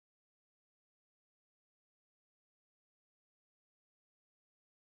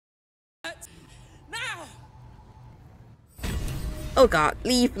Oh god,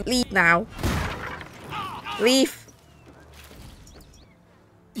 leave now. Leave.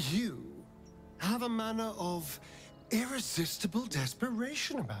 You have a manner of irresistible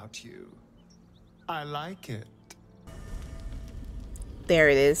desperation about you. I like it. There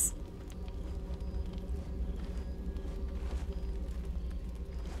it is.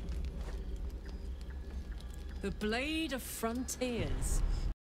 The Blade of Frontiers.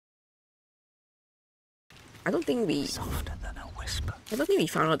 I don't think we Softer than a whisper. I don't think we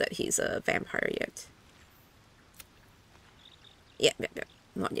found out that he's a vampire yet. Yeah,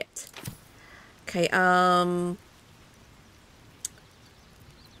 not yet. Okay,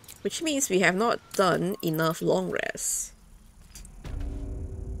 which means we have not done enough long rests.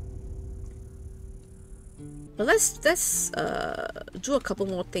 But let's do a couple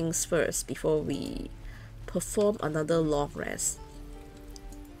more things first before we perform another long rest.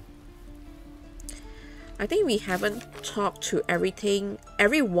 I think we haven't talked to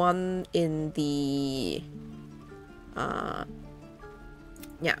everyone in the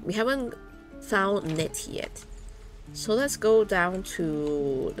yeah, we haven't found Nettie yet. So let's go down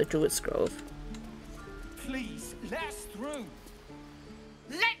to the Druid's Grove. Please, let us through.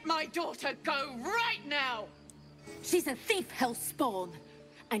 Let my daughter go right now. She's a thief, hellspawn,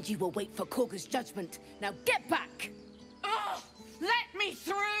 and you will wait for Korga's judgment. Now get back! Oh, let me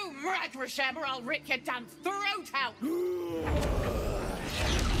through, Mragrasham, or I'll rip your damn throat out.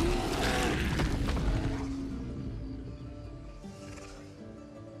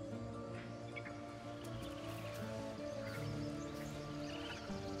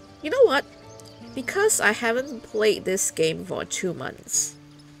 You know what? Because I haven't played this game for 2 months,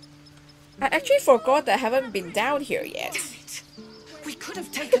 I actually forgot that I haven't been down here yet. Damn it. We could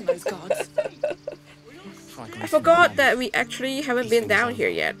have taken those guards. I forgot that we actually haven't been down here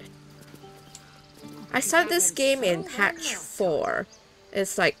yet. I started this game in patch 4.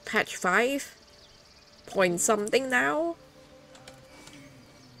 It's like patch 5 point something now.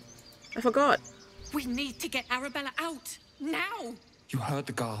 I forgot. We need to get Arabella out now. You heard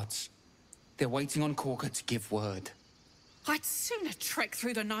the guards. They're waiting on Korga to give word. I'd sooner trek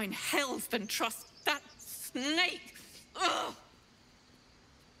through the 9 hells than trust that snake. Ugh.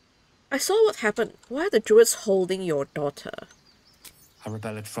 I saw what happened. Why are the druids holding your daughter?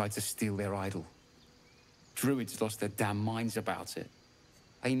 Arabella tried to steal their idol. Druids lost their damn minds about it.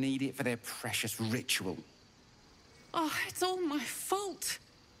 They need it for their precious ritual. Oh, it's all my fault.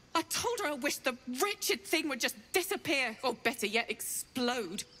 I told her I wished the wretched thing would just disappear, or better yet,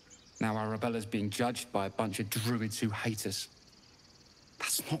 explode. Now Arabella's being judged by a bunch of druids who hate us.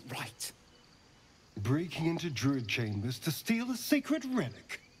 That's not right. Breaking into druid chambers to steal a sacred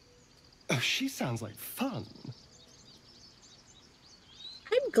relic. Oh, she sounds like fun.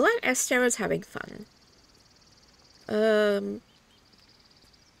 I'm glad Estera's having fun.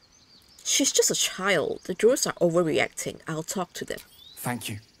 She's just a child. The druids are overreacting. I'll talk to them. Thank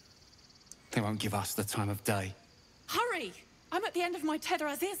you. They won't give us the time of day. Hurry! I'm at the end of my tether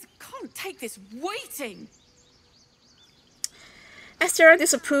as is. Can't take this waiting. Estera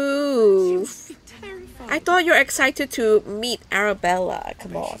disapproves. She'll be terrified. I thought you were excited to meet Arabella.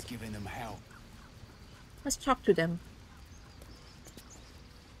 Come on. She's giving them hell. Let's talk to them.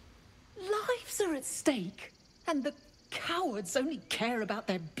 Lives are at stake, and the cowards only care about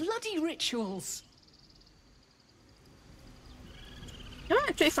their bloody rituals. I haven't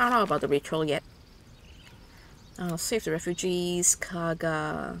actually found out about the ritual yet. Save the refugees,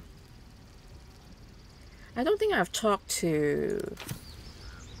 Kaga. I don't think I've talked to...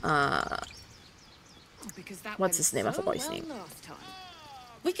 what's his name? I forgot his name. Last time.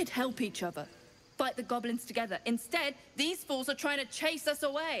 We could help each other. Fight the goblins together. Instead, these fools are trying to chase us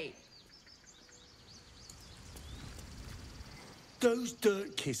away. Those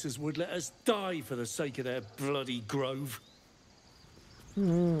dirt kissers would let us die for the sake of their bloody grove.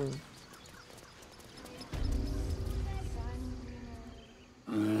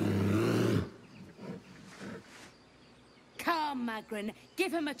 Come, Magrin.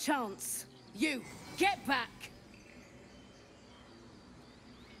 Give him a chance. You, get back.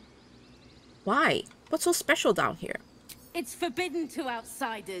 Why? What's so special down here? It's forbidden to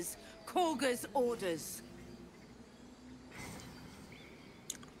outsiders. Korga's orders.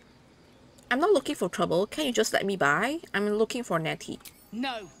 I'm not looking for trouble. Can you just let me by? I'm looking for Nettie.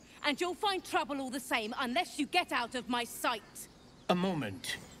 No, and you'll find trouble all the same unless you get out of my sight. A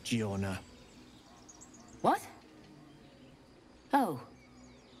moment, Giona. What? Oh,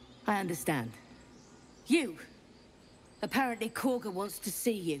 I understand. You. Apparently Korga wants to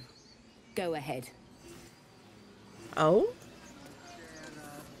see you. Go ahead. Oh?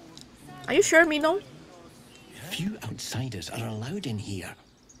 Are you sure, Mino? Few outsiders are allowed in here.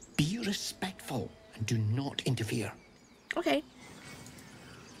 Be respectful and do not interfere. Okay.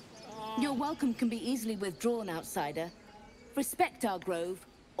 Your welcome can be easily withdrawn, outsider. Respect our grove,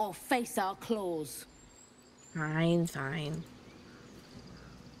 or face our claws. Fine, fine.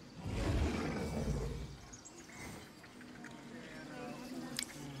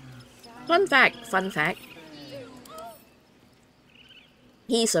 Fun fact.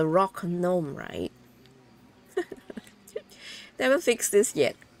 He's a rock gnome, right? They haven't fixed this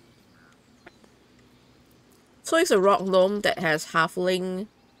yet. So he's a rock gnome that has halfling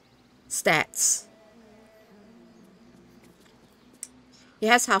stats. He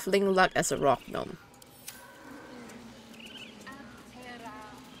has halfling luck as a rock gnome.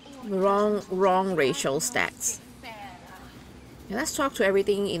 Wrong racial stats. Yeah, let's talk to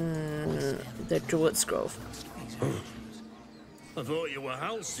everything in the Druid's Grove. I thought you were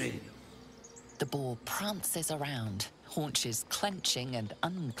Halsey. The boar prances around, haunches clenching and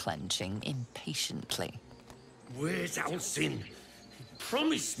unclenching impatiently. Where's Halsin?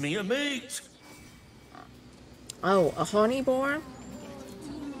 Promise me a mate. Oh, a horny boar?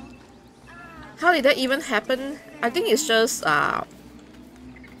 How did that even happen? I think it's just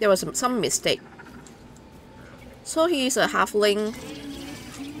there was some mistake. So he's a halfling.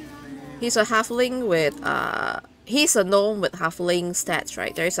 He's a halfling with he's a gnome with halfling stats,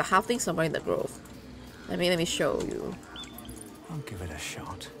 right? There is a halfling somewhere in the grove. Let me show you. I'll give it a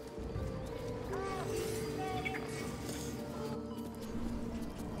shot.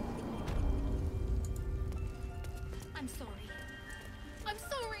 I'm sorry. I'm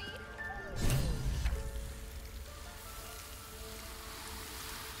sorry.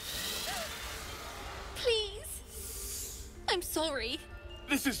 Please. I'm sorry.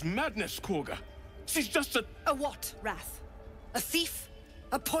 This is madness, Korga. She's just a... A what, Wrath? A thief?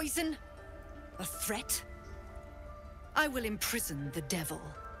 A poison? A threat? I will imprison the devil.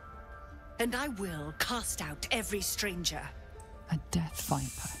 And I will cast out every stranger. A death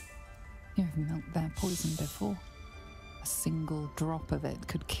viper. You've milked their poison before. A single drop of it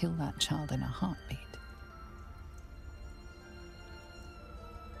could kill that child in a heartbeat.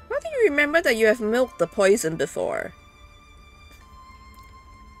 How do you remember that you have milked the poison before?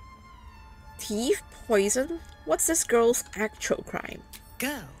 Thief? Poison? What's this girl's actual crime?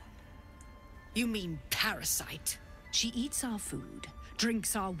 Girl? You mean parasite? She eats our food,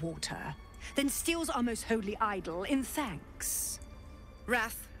 drinks our water, then steals our most holy idol in thanks.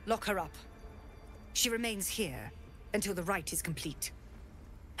 Wrath, lock her up. She remains here until the rite is complete.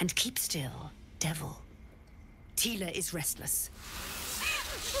 And keep still, devil. Tila is restless.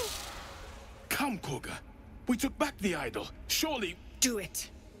 Come, Korga. We took back the idol. Surely... Do it.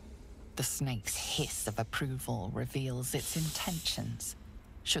 The snake's hiss of approval reveals its intentions.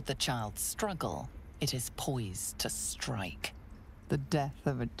 Should the child struggle, it is poised to strike. The death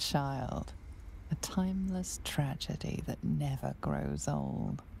of a child. A timeless tragedy that never grows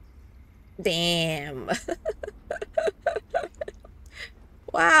old. Damn.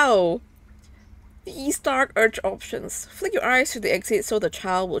 Wow. These dark urge options. Flick your eyes to the exit so the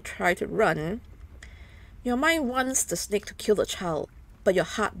child will try to run. Your mind wants the snake to kill the child, but your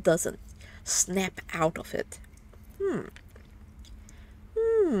heart doesn't. Snap out of it.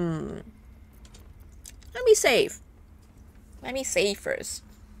 Let me save. Let me save first.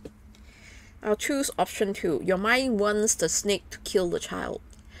 I'll choose option 2. Your mind wants the snake to kill the child,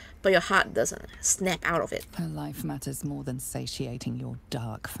 but your heart doesn't. Snap out of it. Her life matters more than satiating your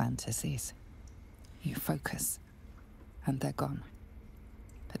dark fantasies. You focus, and they're gone.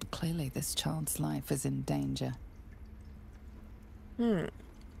 But clearly this child's life is in danger.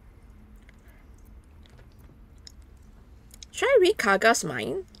 Should I read Kaga's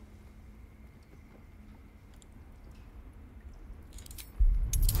mind?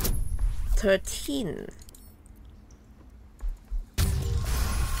 $13.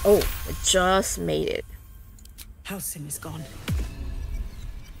 Oh, it just made it. Halsin is gone.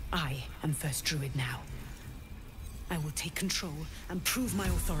 I am first druid now. I will take control and prove my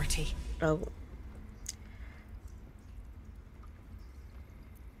authority. Oh.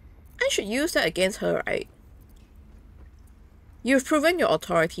 I should use that against her, right? You've proven your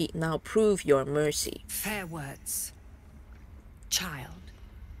authority, now prove your mercy. Fair words. Child,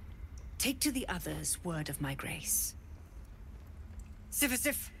 take to the others word of my grace.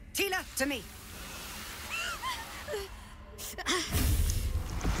 Sif, Tila, to me.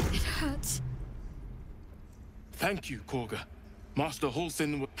 It hurts. Thank you, Korga. Master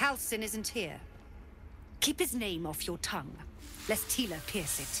Halsin... Halsin isn't here. Keep his name off your tongue, lest Tila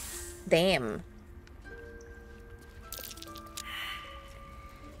pierce it. Damn.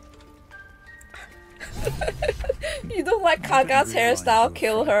 You don't like Kaga's hairstyle?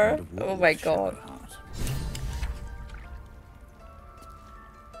 Kill her. Oh my god.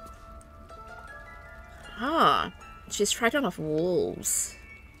 Ah, she's frightened of wolves.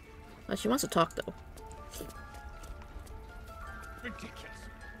 Well, she wants to talk though.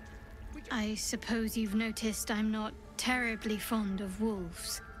 I suppose you've noticed I'm not terribly fond of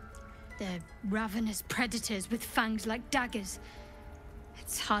wolves. They're ravenous predators with fangs like daggers.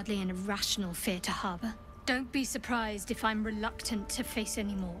 It's hardly an irrational fear to harbor. Don't be surprised if I'm reluctant to face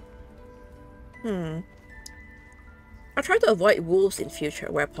any more. I'll try to avoid wolves in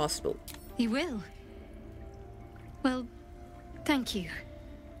future where possible. You will? Well, thank you.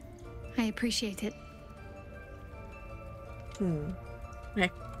 I appreciate it.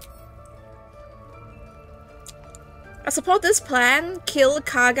 Okay. I support this plan. Kill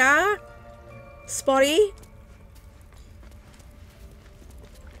Kaga. Spotty.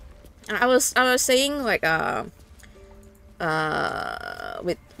 I was saying like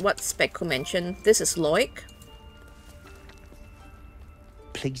with what Speckle mentioned, this is Loic.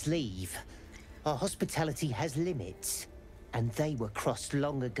 Please leave. Our hospitality has limits, and they were crossed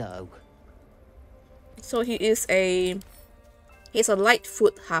long ago. So he's a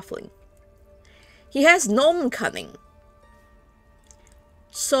Lightfoot halfling. He has gnome cunning.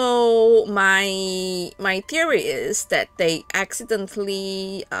 So my theory is that they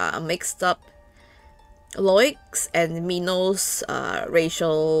accidentally mixed up Loic's and Mino's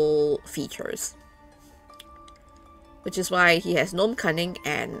racial features, which is why he has gnome cunning,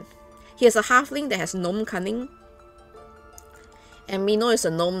 and he has a halfling that has gnome cunning, and Mino is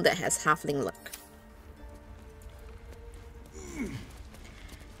a gnome that has halfling luck.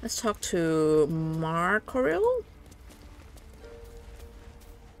 Let's talk to Marcoril.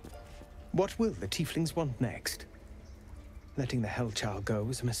 What will the tieflings want next? Letting the Hellchild go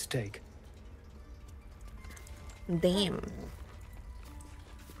was a mistake. Damn.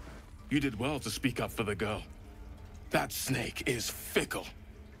 You did well to speak up for the girl. That snake is fickle.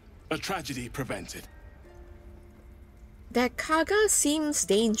 A tragedy prevented. That Kaga seems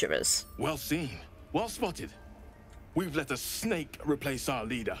dangerous. Well seen. Well spotted. We've let a snake replace our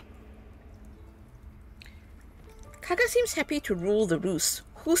leader. Kaga seems happy to rule the roost.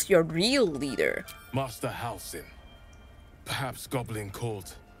 Who's your real leader? Master Halsin. Perhaps goblin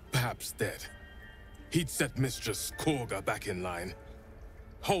called, perhaps dead. He'd set Mistress Korga back in line.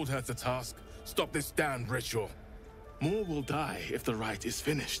 Hold her to task, stop this damned ritual. More will die if the rite is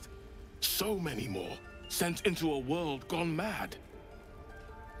finished. So many more, sent into a world gone mad.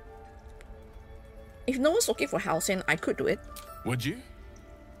 If no one's looking for Halsin, I could do it. Would you?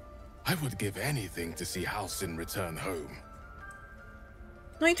 I would give anything to see Halsin return home.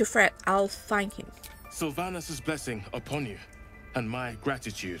 No need to fret, I'll find him. Sylvanus' blessing upon you, and my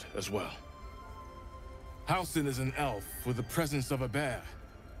gratitude as well. Halsin is an elf with the presence of a bear.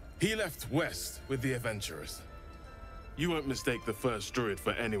 He left west with the adventurers. You won't mistake the first druid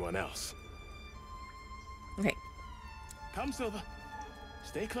for anyone else. Okay. Come, Silver.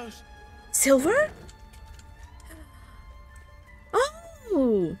 Stay close. Silver?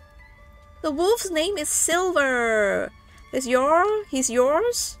 Oh! The wolf's name is Silver! He's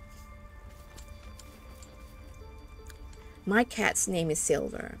yours? My cat's name is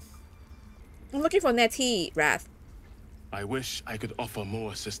Silver. I'm looking for Nettie, Wrath. I wish I could offer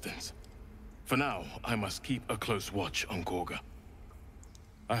more assistance. For now, I must keep a close watch on Korga.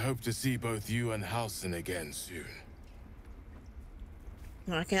 I hope to see both you and Halsin again soon.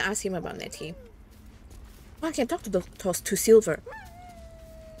 No, I can ask him about Nettie. Oh, I can talk to Silver.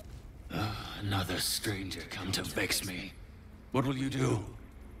 Another stranger come to vex me. What will you do?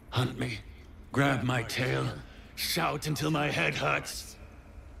 Hunt me? Grab my tail? Shout until my head hurts?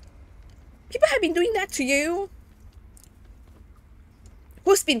 People have been doing that to you.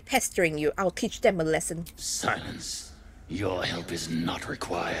 Who's been pestering you? I'll teach them a lesson. Silence. Your help is not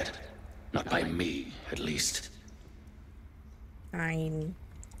required. Not by me, at least. Fine.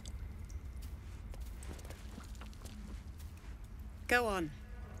 Go on.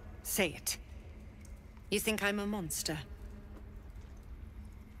 Say it. You think I'm a monster?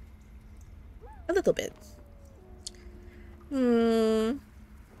 A little bit. But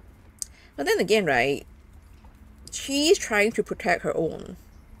then again, right? She's trying to protect her own.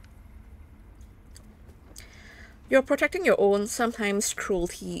 You're protecting your own, sometimes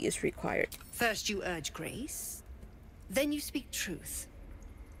cruelty is required. First you urge grace, then you speak truth.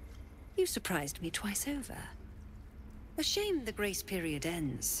 You surprised me twice over. A shame the grace period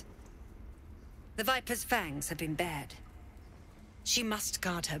ends. The Viper's fangs have been bared. She must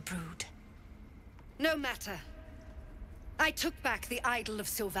guard her brood. No matter. I took back the idol of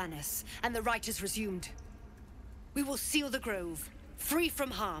Sylvanus, and the rite is resumed. We will seal the grove, free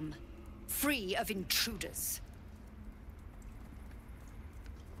from harm, free of intruders.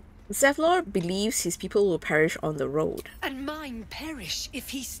 Zevlor believes his people will perish on the road. And mine perish if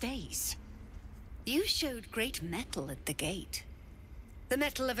he stays. You showed great mettle at the gate. The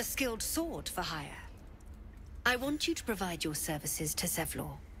mettle of a skilled sword for hire. I want you to provide your services to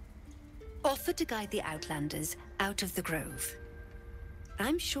Zevlor. Offer to guide the Outlanders out of the grove.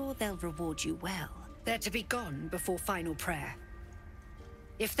 I'm sure they'll reward you well. They're to be gone before final prayer.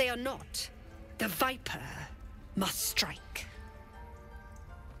 If they are not, the Viper must strike.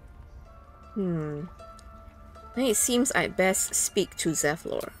 Then it seems I'd best speak to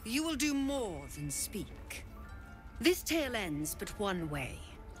Zevlor. You will do more than speak. This tale ends but one way.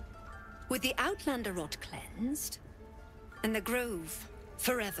 With the Outlander rot cleansed, and the grove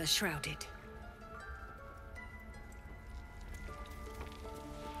forever shrouded.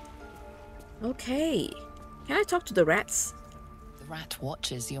 Okay. Can I talk to the rats? The rat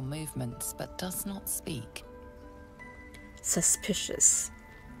watches your movements but does not speak. Suspicious.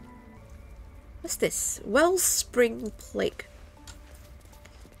 What's this? Wellspring plague.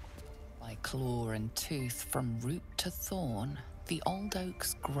 By claw and tooth from root to thorn, the old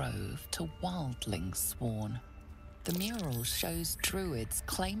oak's grove to wildlings sworn. The mural shows druids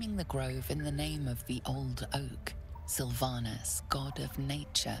claiming the grove in the name of the old oak, Sylvanus, god of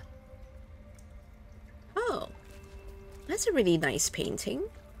nature. Oh, that's a really nice painting.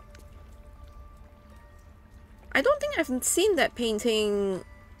 I don't think I've seen that painting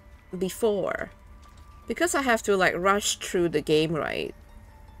before. Because I have to like rush through the game, right?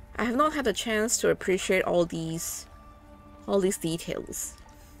 I have not had a chance to appreciate all these details.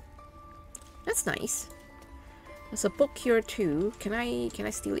 That's nice. There's a book here too. Can I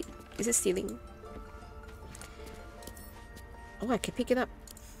steal it? Is it stealing? Oh, I can pick it up.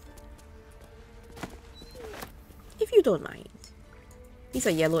 If you don't mind. These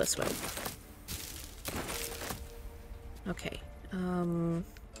are yellow as well. Okay.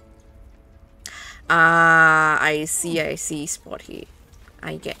 I see, Spotty.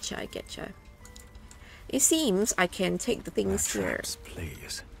 I getcha. It seems I can take the things here.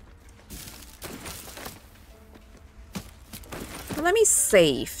 Please. Well, let me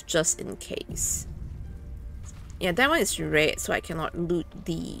save just in case. Yeah, that one is red, so I cannot loot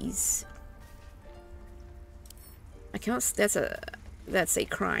these. I cannot. That's a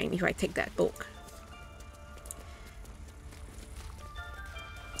crime if I take that book.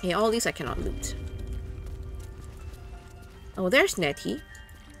 Okay, all these I cannot loot. Oh, there's Nettie.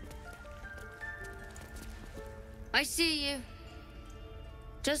 I see you.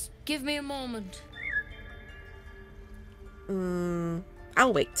 Just give me a moment.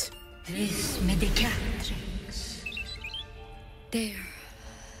 I'll wait. This medicatrix. There.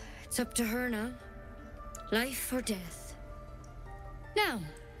 It's up to her now. Life or death. Now,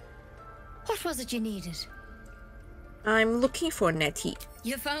 what was it you needed? I'm looking for Nettie.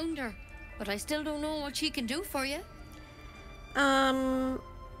 You found her, but I still don't know what she can do for you.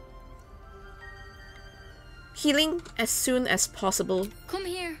 Healing as soon as possible. Come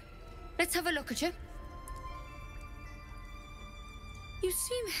here. Let's have a look at you. You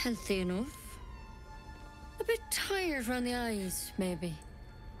seem healthy enough. A bit tired around the eyes, maybe.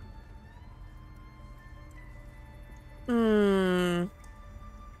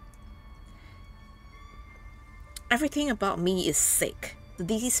 Everything about me is sick. The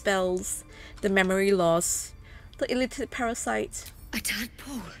disease spells, the memory loss, the illiterate parasite. A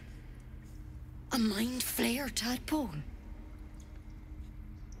tadpole. A mind flayer tadpole.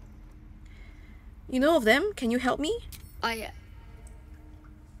 You know of them? Can you help me?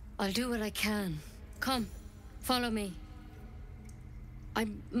 I'll do what I can. Come, follow me. I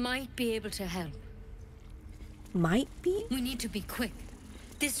might be able to help. Might be? We need to be quick.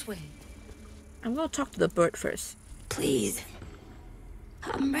 This way. I'm gonna talk to the bird first. Please.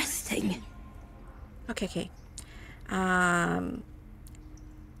 I'm resting. Okay.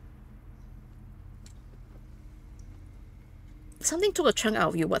 Something took a chunk out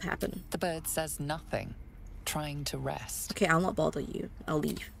of you. What happened? The bird says nothing, trying to rest. Okay, I'll not bother you. I'll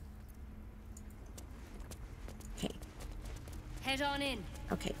leave. Okay. Head on in.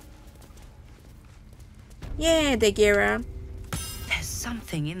 Okay. Yeah, Dagira. There's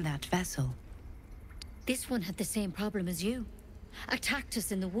something in that vessel. This one had the same problem as you. Attacked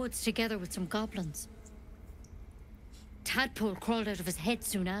us in the woods together with some goblins. Tadpole crawled out of his head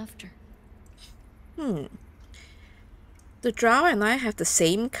soon after. The drow and I have the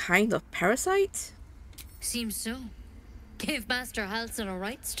same kind of parasite? Seems so. Gave Master Halson a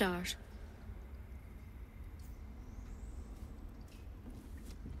right start.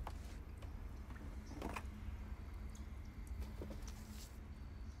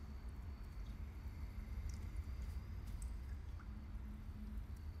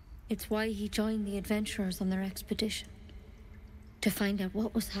 It's why he joined the adventurers on their expedition. To find out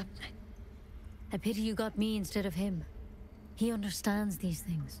what was happening. A pity you got me instead of him. He understands these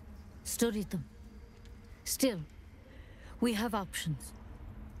things. Studied them. Still, we have options.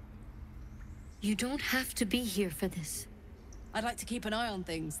 You don't have to be here for this. I'd like to keep an eye on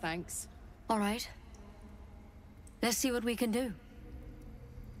things, thanks. All right. Let's see what we can do.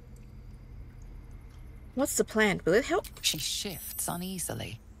 What's the plan? Will it help? She shifts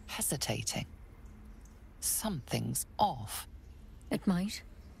uneasily, hesitating. Something's off. It might.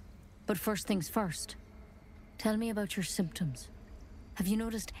 But first things first. Tell me about your symptoms. Have you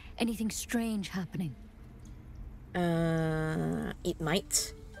noticed anything strange happening? It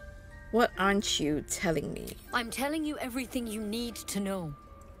might. What aren't you telling me? I'm telling you everything you need to know.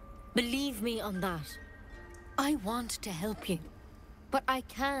 Believe me on that. I want to help you, but I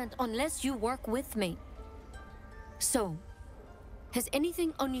can't unless you work with me. So, has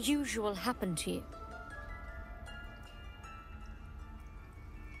anything unusual happened to you?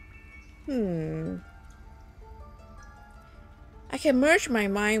 I can merge my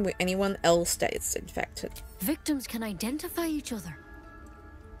mind with anyone else that is infected. Victims can identify each other.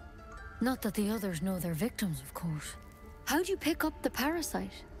 Not that the others know they're victims, of course. How'd you pick up the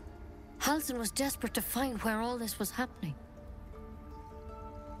parasite? Halsin was desperate to find where all this was happening.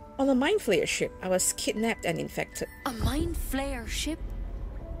 On a Mind Flayer ship, I was kidnapped and infected. A Mind Flayer ship?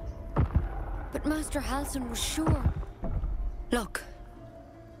 But Master Halsin was sure. Look,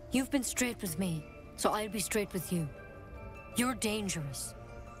 you've been straight with me, so I'll be straight with you. You're dangerous.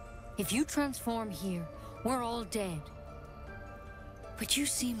 If you transform here, we're all dead. But you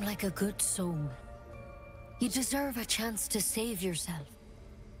seem like a good soul. You deserve a chance to save yourself.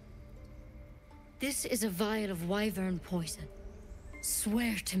 This is a vial of wyvern poison.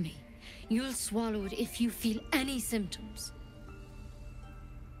 Swear to me, you'll swallow it if you feel any symptoms.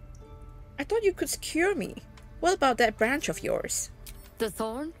 I thought you could cure me. What about that branch of yours? The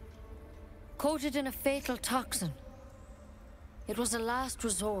thorn? Coated in a fatal toxin. It was a last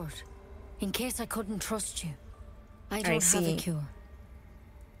resort, in case I couldn't trust you. I don't have a cure.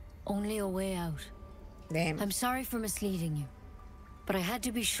 Only a way out. Damn. I'm sorry for misleading you, but I had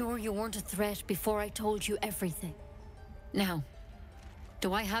to be sure you weren't a threat before I told you everything. Now,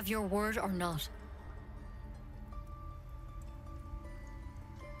 do I have your word or not?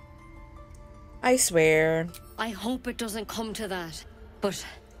 I swear. I hope it doesn't come to that, but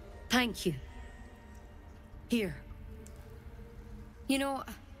thank you. Here. You know,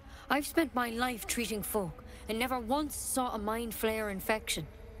 I've spent my life treating folk and never once saw a Mind Flayer infection.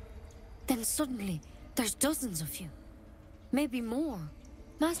 Then suddenly, there's dozens of you. Maybe more.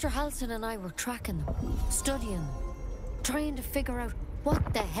 Master Halsin and I were tracking them, studying them, trying to figure out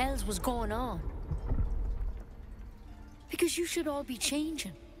what the hells was going on. Because you should all be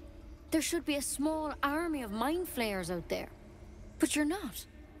changing. There should be a small army of Mind Flayers out there. But you're not.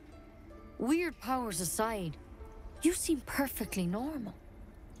 Weird powers aside, you seem perfectly normal.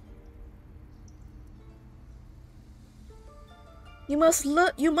 You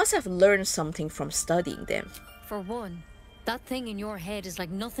must have learned something from studying them. For one, that thing in your head is like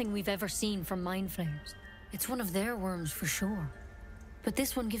nothing we've ever seen from Mind Flayers. It's one of their worms for sure. But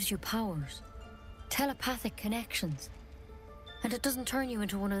this one gives you powers. Telepathic connections. And it doesn't turn you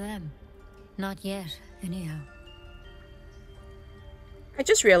into one of them. Not yet, anyhow. I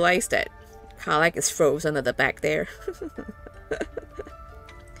just realized that Karlach is frozen at the back there.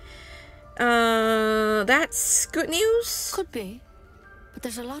 That's good news? Could be. But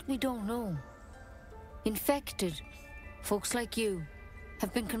there's a lot we don't know. Infected, folks like you,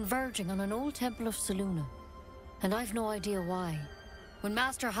 have been converging on an old temple of Selûne. And I've no idea why. When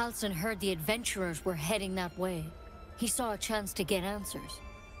Master Halsin heard the adventurers were heading that way, he saw a chance to get answers.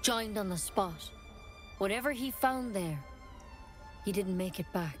 Joined on the spot. Whatever he found there, he didn't make it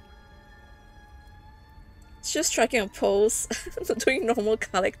back. It's just striking a pose. Doing normal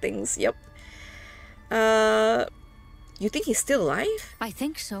Karlach things, yep. You think he's still alive? I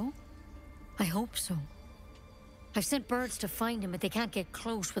think so. I hope so. I've sent birds to find him, but they can't get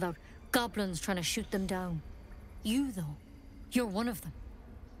close without goblins trying to shoot them down. You, though, you're one of them.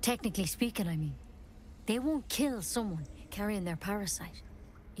 Technically speaking, I mean. They won't kill someone carrying their parasite.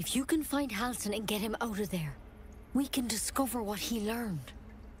 If you can find Halsin and get him out of there, we can discover what he learned.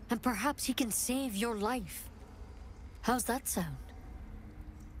 And perhaps he can save your life. How's that sound?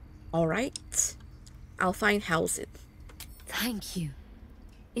 Alright. I'll find Halsin. Thank you.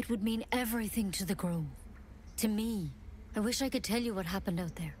 It would mean everything to the Grove. To me. I wish I could tell you what happened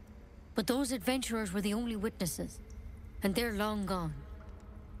out there. But those adventurers were the only witnesses. And they're long gone.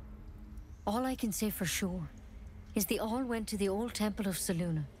 All I can say for sure is they all went to the old temple of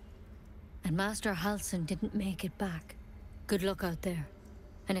Selûne. And Master Halsin didn't make it back. Good luck out there.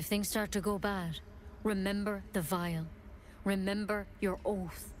 And if things start to go bad, remember the vial. Remember your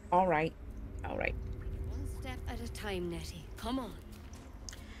oath. Alright. Alright. One step at a time, Nettie. Come on.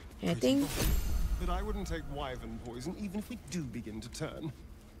 I think... But I wouldn't take wyvern poison even if we do begin to turn.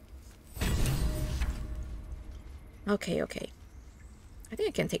 Okay, okay. I think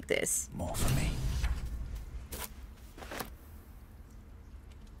I can take this. More for me.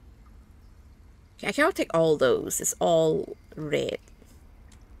 Okay, I cannot take all those. It's all red.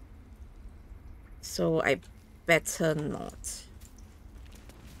 So I better not.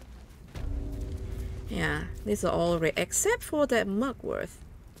 Yeah, these are all red except for that mugwort.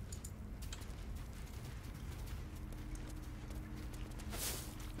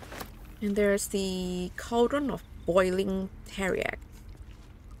 And there's the cauldron of boiling Teriac.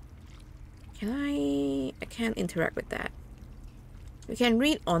 Can I can't interact with that. We can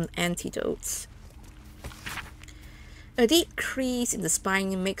read on antidotes. A deep crease in the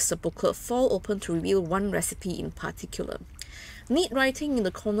spine makes the booklet fall open to reveal one recipe in particular. Neat writing in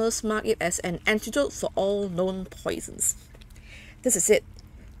the corners mark it as an antidote for all known poisons. This is it.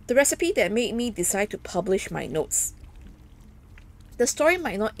 The recipe that made me decide to publish my notes. The story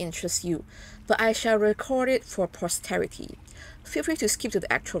might not interest you, but I shall record it for posterity. Feel free to skip to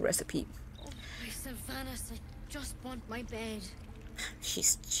the actual recipe. Oh, my Sylvanas, I just want my bed.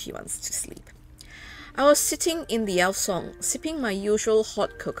 She wants to sleep. I was sitting in the elf song, sipping my usual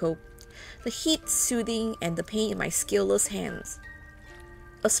hot cocoa, the heat soothing and the pain in my skillless hands.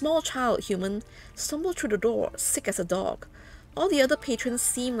 A small child human stumbled through the door, sick as a dog. All the other patrons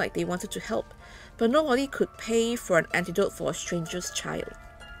seemed like they wanted to help, but nobody could pay for an antidote for a stranger's child.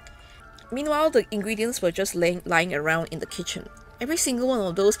 Meanwhile, the ingredients were just lying around in the kitchen. Every single one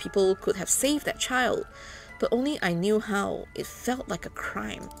of those people could have saved that child, but only I knew how. It felt like a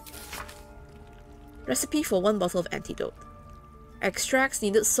crime. Recipe for 1 bottle of antidote. Extracts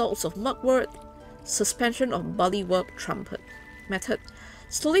needed salts of mugwort, suspension of bullywug trumpet. Method: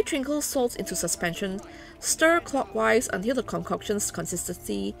 slowly trickle salts into suspension, stir clockwise until the concoction's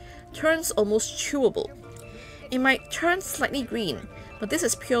consistency turns almost chewable. It might turn slightly green, but this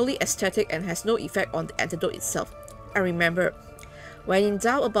is purely aesthetic and has no effect on the antidote itself. And remember, when in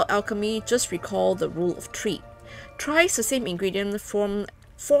doubt about alchemy, just recall the rule of 3. Twice the same ingredient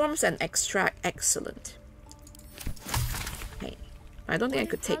forms an extract excellent. Okay, I don't think I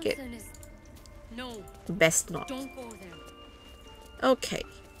could take it. No. Best not. Don't go there. Okay.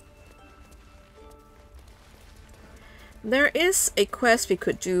 There is a quest we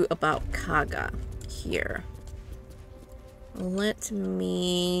could do about Kaga here. Let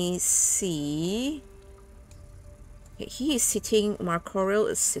me see. Okay, he is sitting, Marcorial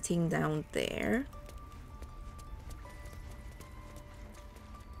is sitting down there.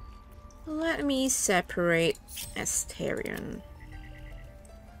 Let me separate Asterion.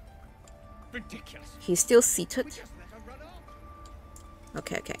 Ridiculous. He's still seated.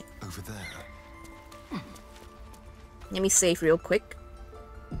 Okay, okay. Over there. Let me save real quick.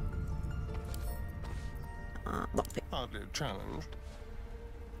 Lockpick. Hardly challenged.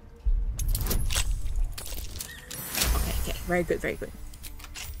 Okay, okay. Very good, very good.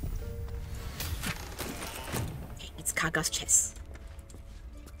 Okay, it's Kaga's chest.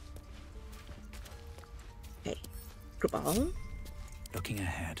 Okay. Group all. Looking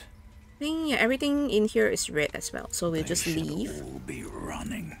ahead. I think yeah, everything in here is red as well, so we'll just leave. All be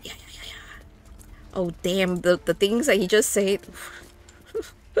running. Yeah. Oh damn, the things that he just said.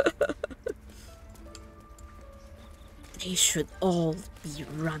 They should all be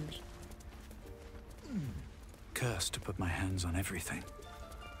running. Cursed to put my hands on everything.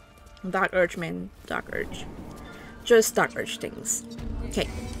 Dark Urge, man. Dark Urge. Just Dark Urge things. Okay,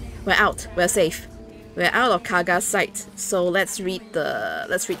 we're out. We're safe. We're out of Kaga's sight. So let's read the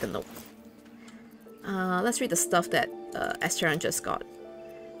note. Let's read the stuff that Asterion just got.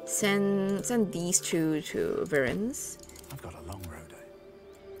 Send these two to Virens. I've got a long road.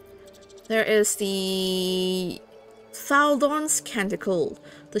 There is the Thaldorn's Canticle,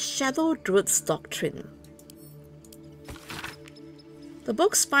 the Shadow Druid's Doctrine. The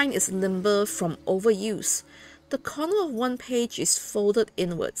book's spine is limber from overuse. The corner of one page is folded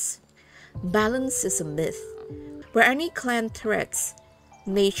inwards. Balance is a myth. Where any clan threats,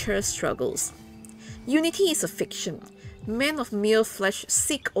 nature struggles. Unity is a fiction. Men of mere flesh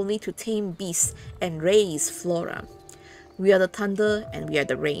seek only to tame beasts and raise flora. We are the thunder and we are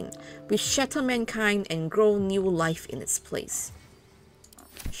the rain. We shatter mankind and grow new life in its place.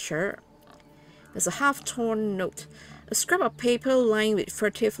 Sure. There's a half-torn note. A scrap of paper lined with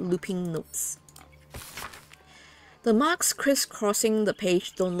furtive looping notes. The marks crisscrossing the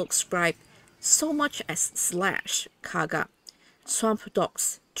page don't look scribed, so much as slash Kaga. Swamp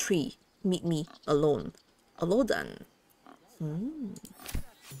dogs, tree, meet me alone. Alodan.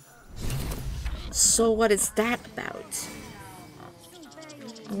 So what is that about?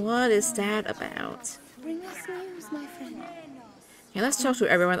 What is that about? Bring us news, my friend. Yeah, let's talk to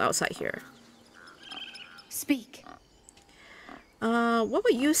everyone outside here. Speak. What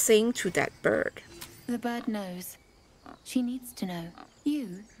were you saying to that bird? The bird knows. She needs to know.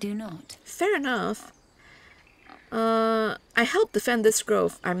 You do not. Fair enough. I help defend this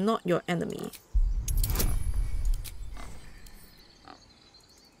grove. I'm not your enemy.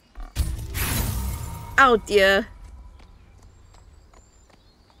 Oh dear.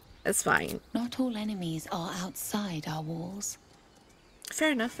 That's fine. Not all enemies are outside our walls.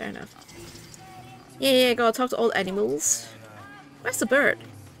 Fair enough, fair enough. Yeah, gotta talk to all animals. Where's the bird?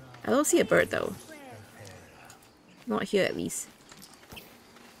 I don't see a bird though. Not here at least.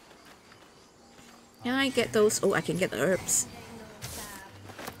 Can I get those? Oh, I can get the herbs.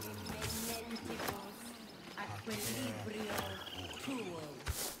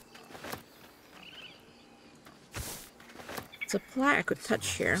 Supply I could touch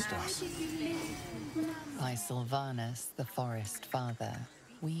here. By Sylvanus, the Forest Father,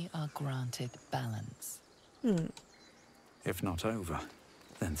 we are granted balance. If not over,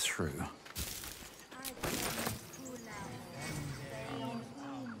 then through.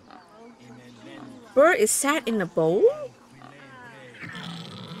 Bird is sat in a bowl?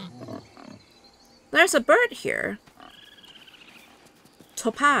 There's a bird here.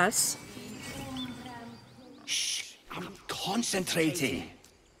 Topaz. Shh, I'm concentrating.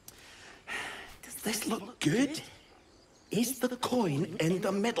 Does this look good? Is the coin in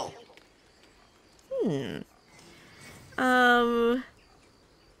the middle? I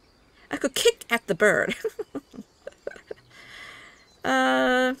could kick at the bird.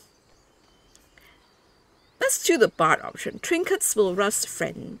 Let's do the bard option. Trinkets will rust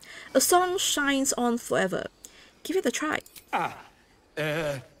friend. A song shines on forever. Give it a try.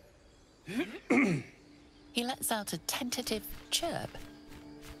 He lets out a tentative chirp.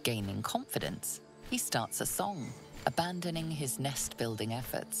 Gaining confidence, he starts a song, abandoning his nest-building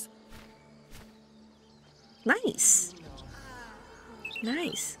efforts. Nice.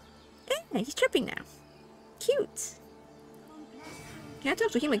 Nice. Yeah, he's chirping now. Cute. Can I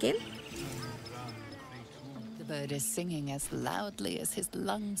talk to him again? The bird is singing as loudly as his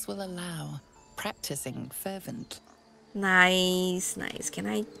lungs will allow, practicing fervent. Nice, nice. Can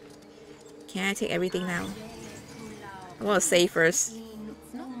I take everything now? I want to save first.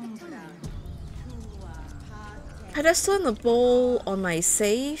 Pedestal in the bowl on my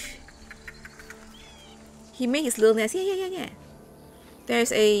save. He made his little nest. Yeah.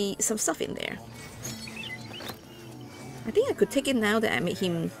 There's some stuff in there. I think I could take it now that I made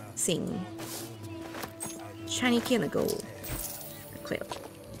him sing. Shiny key and a gold. Equip.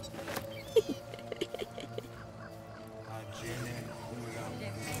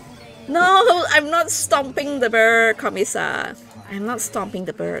 No, I'm not stomping the bird, Commissar. I'm not stomping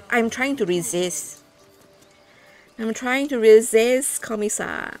the bird. I'm trying to resist. I'm trying to resist,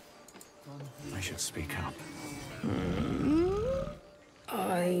 Commissar. I should speak up.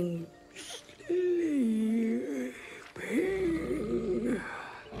 I'm sleeping.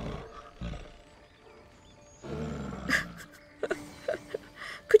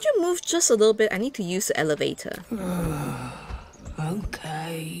 Could you move just a little bit? I need to use the elevator.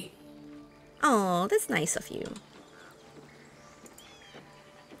 Okay. Oh, that's nice of you.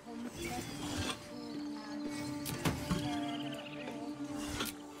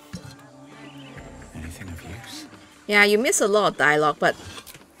 Anything of use? Yeah, you miss a lot of dialogue, but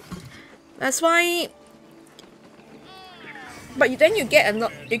that's why. But then you get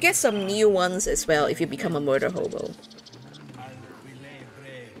some new ones as well if you become a murder hobo.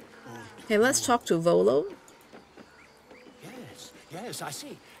 Okay, let's talk to Volo. Yes, I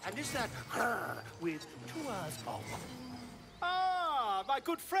see. And is that her with 2 R's? Oh. Ah, my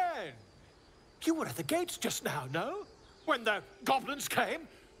good friend. You were at the gates just now, no? When the goblins came?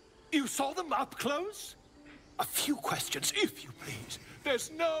 You saw them up close? A few questions, if you please.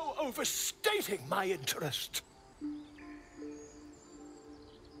 There's no overstating my interest.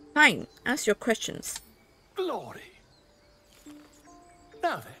 Fine, ask your questions. Glory.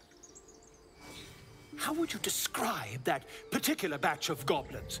 Now then. How would you describe that particular batch of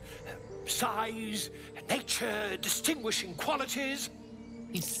goblins? Size, nature, distinguishing qualities?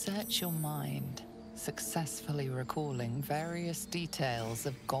 You search your mind, successfully recalling various details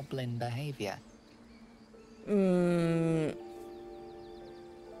of goblin behavior. There's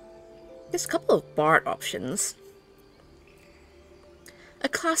a couple of bard options. A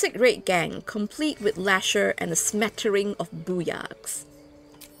classic raid gang, complete with lasher and a smattering of booyahs.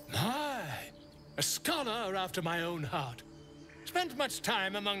 My, a scholar after my own heart. Spent much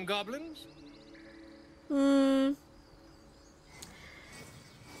time among goblins? The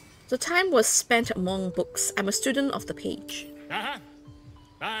time was spent among books. I'm a student of the page.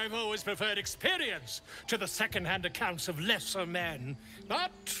 I've always preferred experience to the second-hand accounts of lesser men. But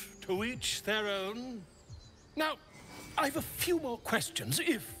to each their own. Now, I've a few more questions,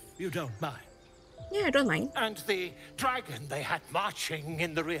 if you don't mind. Yeah, I don't mind. And the dragon they had marching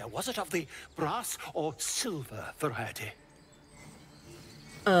in the rear, was it of the brass or silver variety?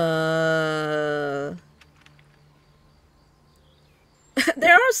 There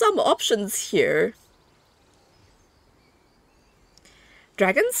are some options here.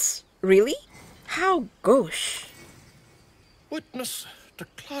 Dragons? Really? How gauche? Witness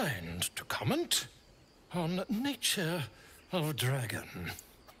declined to comment on nature of dragon.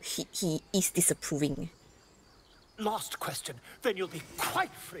 He is disapproving. Last question, then you'll be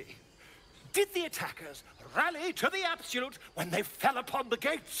quite free. Did the attackers rally to the absolute when they fell upon the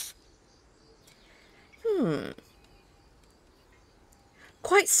gates?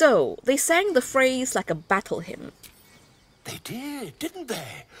 Quite so. They sang the phrase like a battle hymn. They did, didn't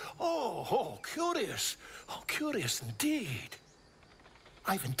they? Oh, curious. Oh, curious indeed.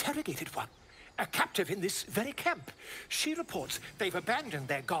 I've interrogated one, a captive in this very camp. She reports they've abandoned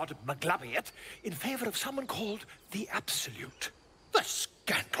their god Maglabiet in favor of someone called the Absolute. The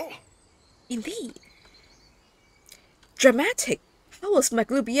scandal! Indeed. Dramatic. How was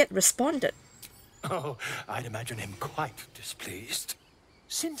Maglabiet responded? Oh, I'd imagine him quite displeased.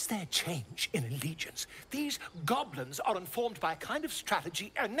 Since their change in allegiance, these goblins are informed by a kind of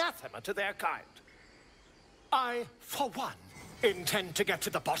strategy anathema to their kind. I, for one, intend to get to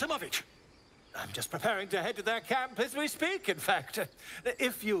the bottom of it. I'm just preparing to head to their camp as we speak, in fact.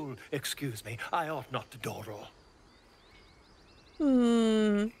 If you'll excuse me, I ought not to dawdle.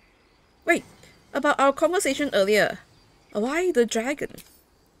 Wait, about our conversation earlier. Why the dragon?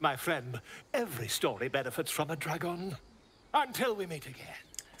 My friend, every story benefits from a dragon. Until we meet again.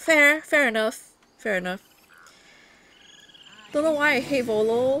 Fair enough. Don't know why I hate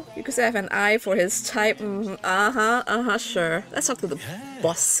Volo. Because I have an eye for his type. Sure. Let's talk to the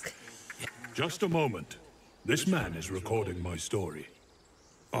Bosk. Just a moment. This man is recording my story.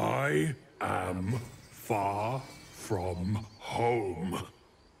 I am far from home.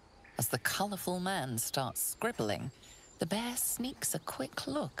 As the colourful man starts scribbling, the bear sneaks a quick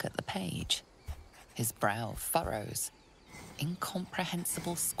look at the page. His brow furrows.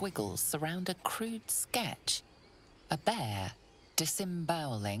 Incomprehensible squiggles surround a crude sketch. A bear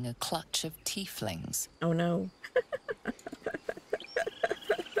disemboweling a clutch of tieflings. Oh no.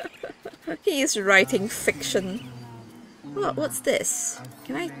 He is writing fiction. What's this?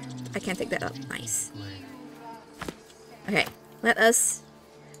 I can't take that up. Nice. Okay, let us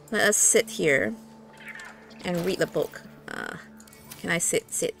sit here and read the book. Can I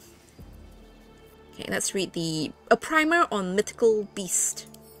sit? Okay, let's read a primer on mythical beast.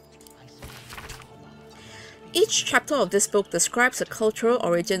 Each chapter of this book describes the cultural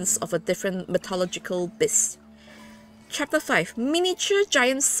origins of a different mythological beast. Chapter 5, Miniature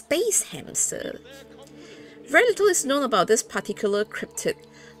Giant Space Hamster. Very little is known about this particular cryptid,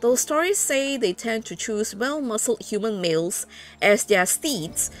 though stories say they tend to choose well-muscled human males as their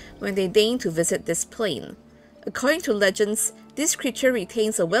steeds when they deign to visit this plane. According to legends, this creature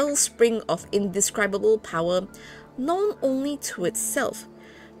retains a wellspring of indescribable power known only to itself,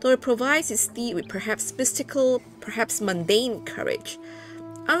 though it provides its steed with perhaps mystical, perhaps mundane courage.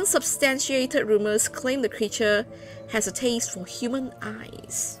 Unsubstantiated rumors claim the creature has a taste for human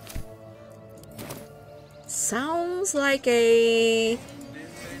eyes. Sounds like a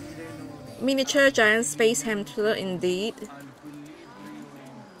miniature giant space hamster indeed.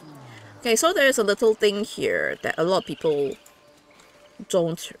 Okay, so there's a little thing here that a lot of people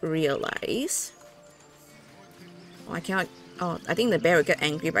don't realize. Oh, I cannot. Oh, I think the bear will get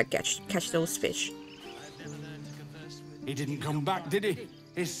angry if I catch those fish. He didn't come back, did he?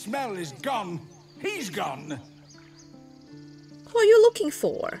 His smell is gone. He's gone. Who are you looking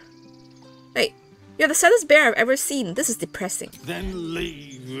for? Hey, you're the saddest bear I've ever seen. This is depressing. Then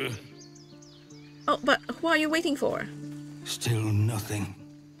leave. Oh, but who are you waiting for? Still nothing.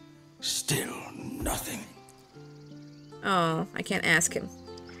 Still nothing. Oh, I can't ask him.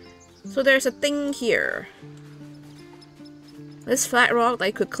 So there's a thing here. This flat rock that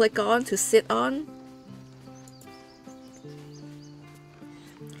I could click on to sit on.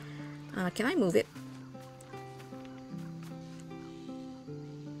 Can I move it?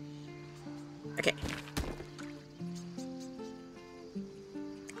 Okay.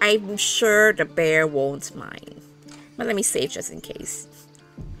 I'm sure the bear won't mind. But let me save just in case.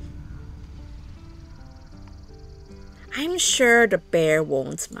 I'm sure the bear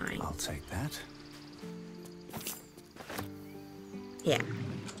won't mind. I'll take that. Yeah.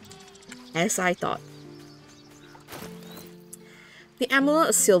 As I thought. The Amulet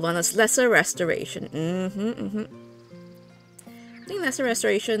of Sylvanas, Lesser Restoration. I think Lesser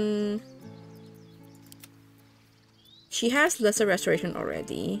Restoration... She has Lesser Restoration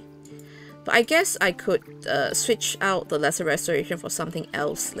already. But I guess I could switch out the Lesser Restoration for something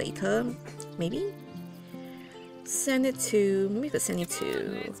else later. Maybe? Send it to... Maybe I could send it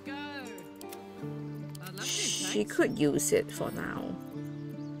to... She could use it for now.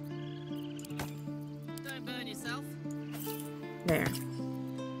 Don't burn yourself. There.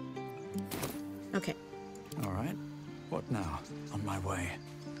 Okay. All right. What now? On my way.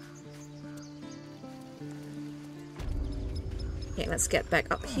 Okay, let's get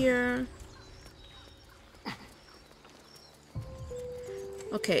back up here.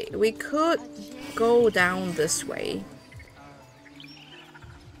 Okay, we could go down this way.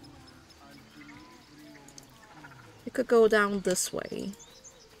 We could go down this way.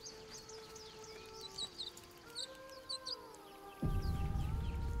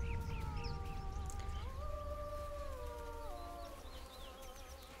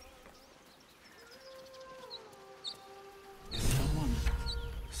 Is someone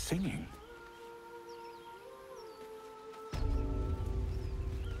singing?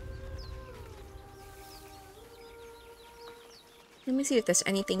 Let me see if there's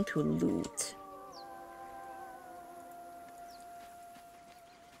anything to loot.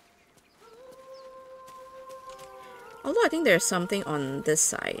 Although I think there's something on this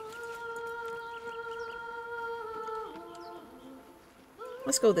side.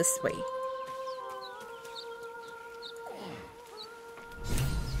 Let's go this way.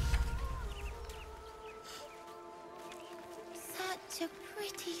 Such a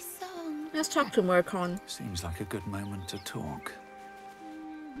pretty song. Let's talk to Murkon. Seems like a good moment to talk.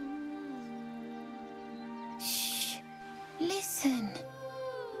 Shh. Listen.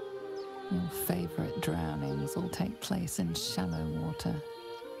 Your favorite drownings all take place in shallow water.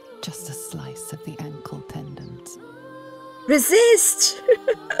 Just a slice of the ankle tendons. Resist!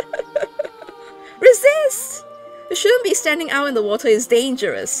 Resist! You shouldn't be standing out in the water, it's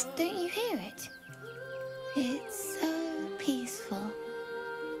dangerous. Don't you hear it? It's so peaceful.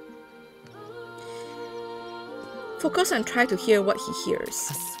 Focus and try to hear what he hears.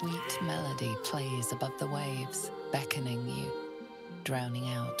 A sweet melody plays above the waves, beckoning you, drowning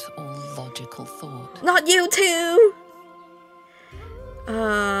out all logical thought. Not you too!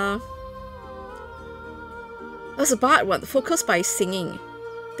 There's a bard one, focused by singing.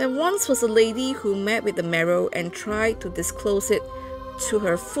 There once was a lady who met with the marrow and tried to disclose it to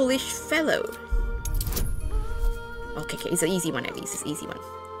her foolish fellow. Okay, it's an easy one at least, it's an easy one.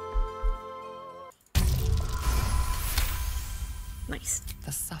 Nice.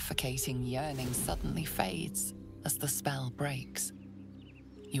 The suffocating yearning suddenly fades as the spell breaks.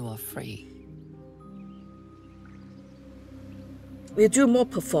 You are free. We'll do more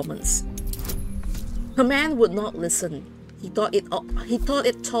performance. Her man would not listen. He thought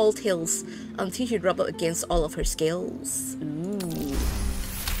it tall tales until he rubbed up against all of her scales. Ooh.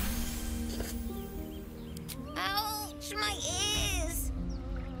 Ouch, my ears!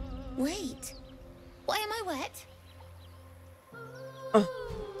 Wait, why am I wet? Oh.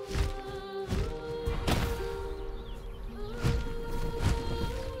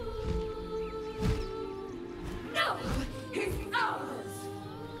 No! He's ours!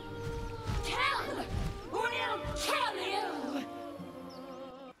 Kill! We'll kill you!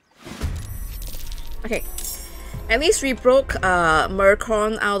 Okay. At least we broke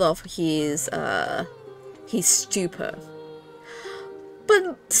Murkon out of his stupor.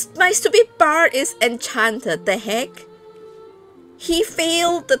 But my stupid bard is enchanted. The heck? He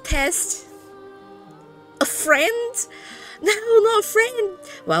failed the test. A friend? No, not a friend.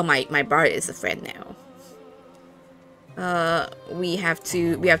 Well, my bard is a friend now. We have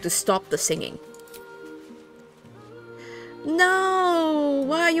to stop the singing. No!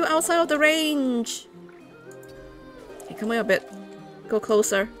 Why are you outside of the range? Okay, come here a bit. Go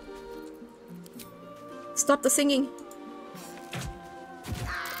closer. Stop the singing.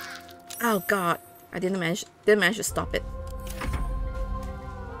 Oh god, I didn't manage to stop it.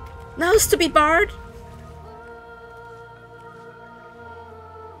 No, stupid bard!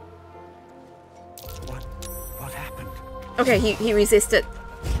 What happened? Okay, he resisted.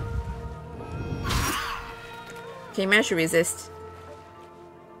 Okay, managed to resist.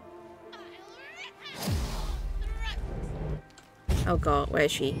 Oh god, where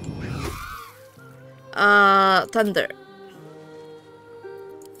is she? Thunder.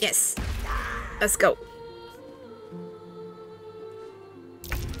 Yes. Let's go.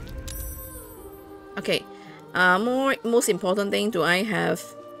 Okay. Most important thing, do I have...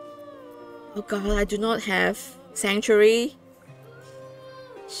 Oh god, I do not have Sanctuary.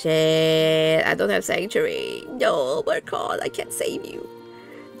 Shit, I don't have Sanctuary. No, Mercon, I can't save you.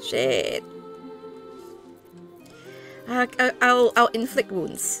 Shit. I'll inflict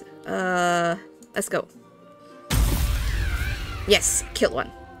wounds. Let's go. Yes, killed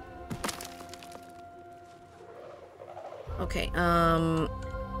one. Okay,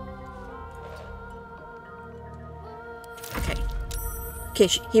 okay. Okay,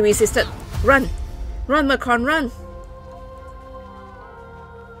 he resisted. Run! Run, Mercon, run!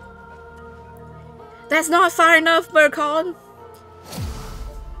 That's not far enough, Mercon!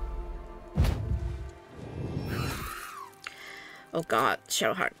 Oh god,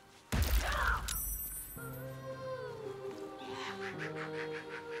 Shadowheart.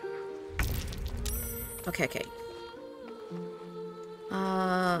 Okay, okay.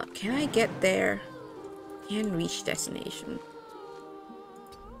 Can I get there? Can reach destination.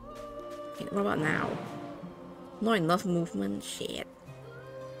 Okay, what about now? Not enough movement, shit.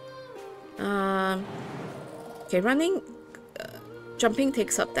 Okay, running, jumping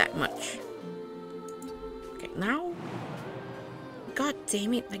takes up that much. Okay, now? God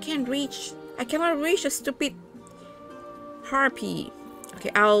damn it, I can't reach. I cannot reach a stupid harpy.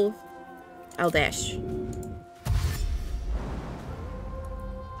 Okay, I'll dash.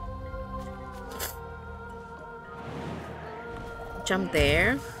 Jump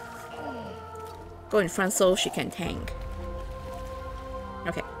there. Go in front so she can tank.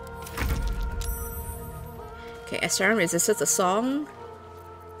 Okay. Okay, Asheron resisted the song.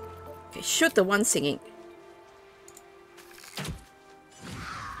 Okay, shoot the one singing.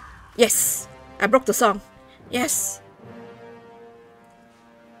 Yes! I broke the song. Yes!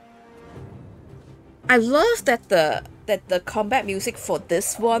 I love that the combat music for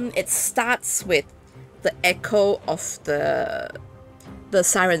this one, it starts with the echo of the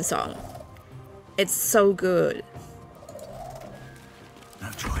siren song. It's so good. No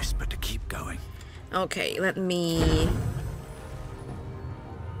choice but to keep going. Okay, let me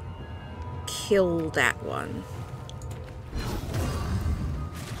kill that one.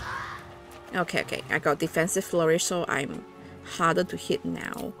 Okay, okay. I got defensive flourish, so I'm harder to hit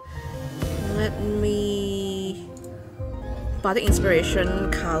now. Let me... Bardic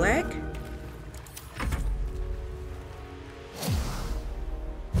Inspiration, Karlach.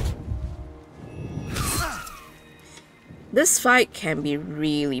 This fight can be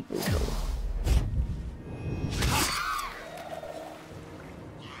really brutal.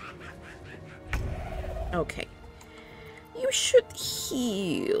 Okay. You should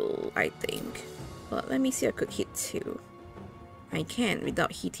heal, I think. But let me see if I could hit 2. I can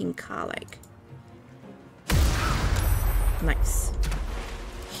without hitting Karlach. Nice.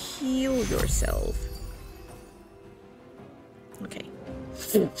 Heal yourself. Okay.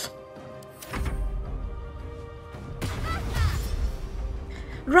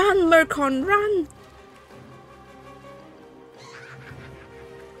 Run, Mercon, run!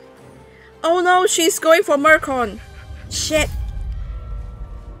 Oh no, she's going for Mercon. Shit.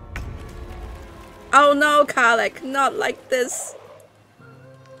 Oh no, Karlach, not like this.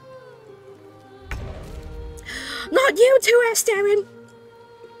 Not you too, Asheron.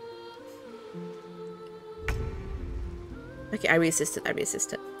 Okay, I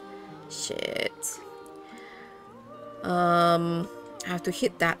resisted. Shit. I have to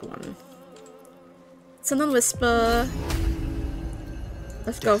hit that one. Someone whisper.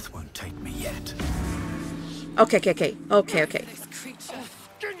 Let's go. Death won't take me yet. Okay. I'll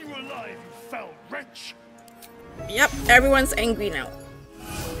skin you alive, you fell wretch! Yep, everyone's angry now.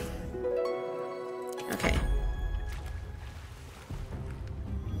 Okay.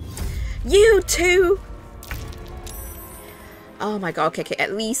 You too! Oh my god, okay,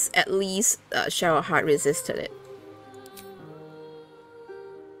 at least Shadowheart resisted it.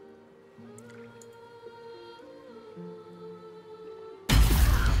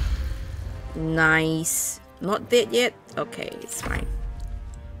 Nice. Not dead yet? Okay, it's fine.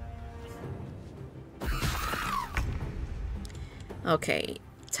 Okay,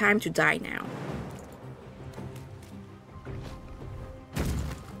 time to die now.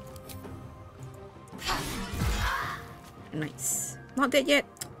 Nice. Not dead yet?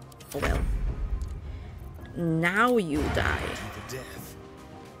 Oh well. Now you die.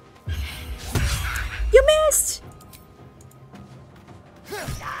 You missed!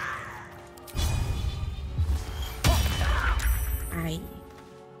 die.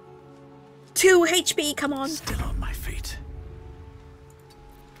 2 HP, come on. Still on my feet.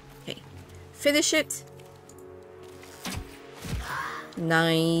 Okay, finish it.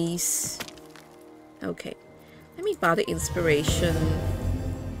 Nice. Okay, let me buy the inspiration.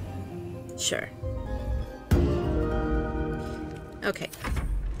 Sure. Okay.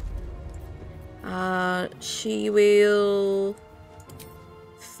 She will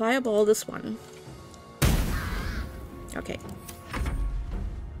fireball this one. Okay.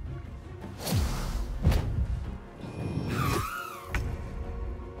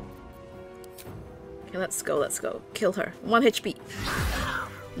 Okay, let's go, let's go. Kill her. 1 HP.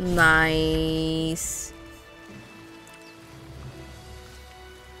 Nice.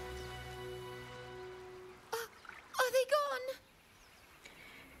 Are they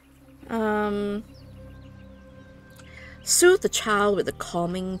gone? Soothe the child with a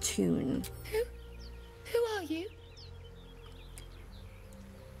calming tune. Who are you?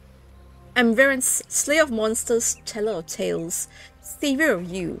 I'm Varens, Slayer of Monsters, Teller of Tales, Savior of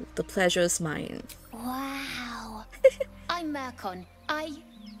you, the pleasure is mine. Wow. I'm Mercon.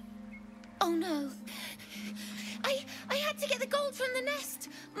 Oh no. I had to get the gold from the nest.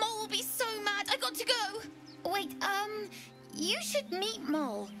 Mole will be so mad. I got to go. Wait, you should meet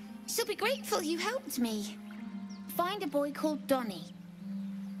Mole. She'll be grateful you helped me. Find a boy called Donny.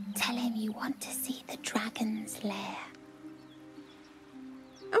 Tell him you want to see the dragon's lair.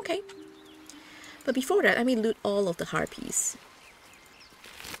 Okay. But before that, let me loot all of the harpies.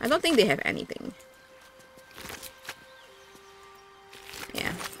 I don't think they have anything.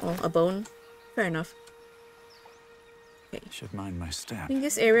 Yeah, oh, a bone. Fair enough. Okay. Should mind my step. I think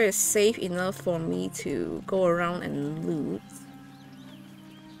this area is safe enough for me to go around and loot.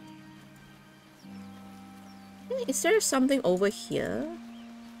 Is there something over here?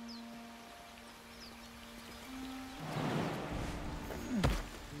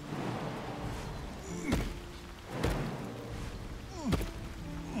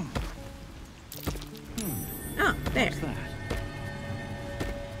 Oh, there. What's that?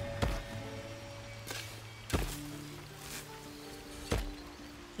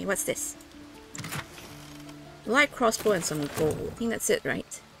 Okay, what's this? Light crossbow and some gold. I think that's it,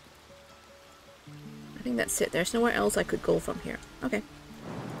 right? I think that's it. There's nowhere else I could go from here. Okay.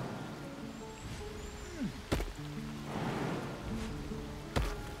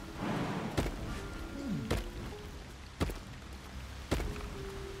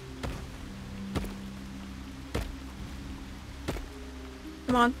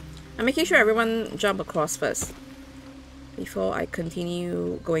 Come on. I'm making sure everyone jump across first before I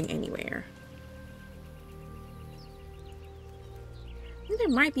continue going anywhere. I think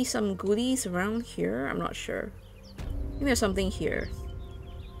there might be some goodies around here. I'm not sure. I think there's something here.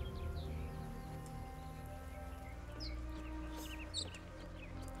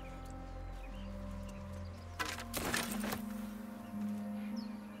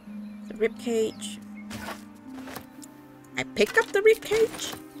 The ribcage. I pick up the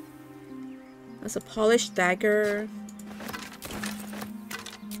ribcage? There's a polished dagger.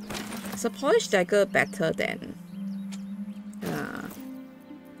 Is a polished dagger better than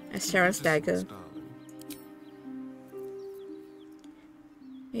Sharon's dagger?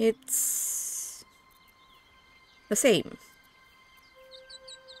 It's the same.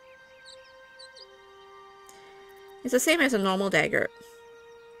 It's the same as a normal dagger.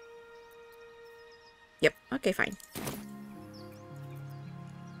 Yep, okay, fine.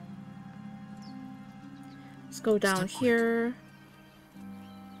 Let's go down here.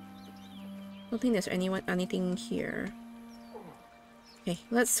 I don't think there's anything here. Okay,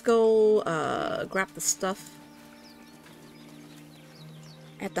 let's go grab the stuff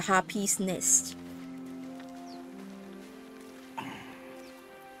at the harpy's nest.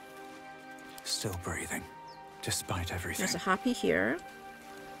 Still breathing, despite everything. There's a harpy here.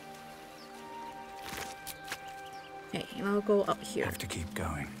 Okay, and I'll go up here. Have to keep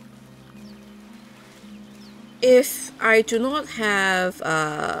going. If I do not have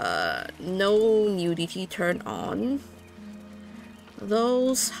no nudity turned on,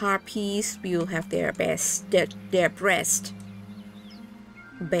 those harpies will have their breast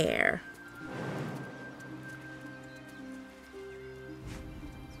bare.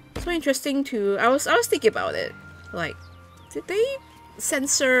 So interesting too. I was thinking about it. Like, did they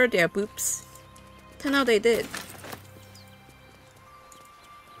censor their boobs? Turn out they did.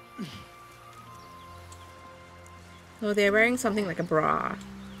 So they're wearing something like a bra.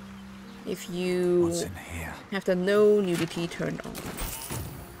 If you have the no nudity turned on.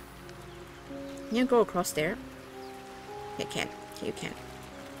 Can you go across there? You can. Okay, you can.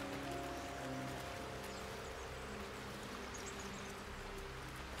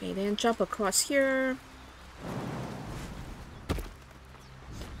 Okay, then jump across here.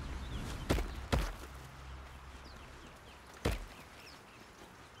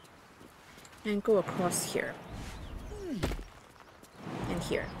 And go across here. And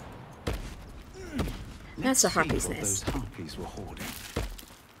here. That's a harpy's nest. Those harpies were hoarding.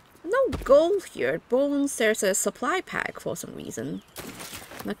 No gold here. Bones, there's a supply pack for some reason.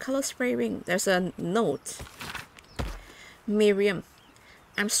 And a color spray ring. There's a note. Miriam,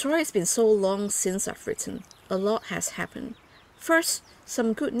 I'm sorry it's been so long since I've written. A lot has happened. First,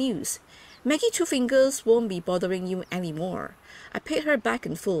 some good news. Maggie Two Fingers won't be bothering you anymore. I paid her back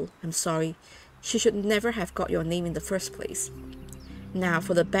in full. I'm sorry. She should never have got your name in the first place. Now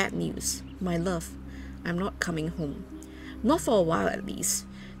for the bad news. My love, I'm not coming home. Not for a while at least.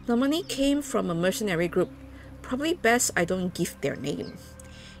 The money came from a mercenary group. Probably best I don't give their name.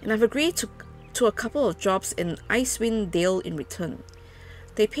 And I've agreed to a couple of jobs in Icewind Dale in return.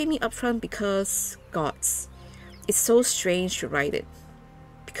 They pay me upfront because, gods, it's so strange to write it.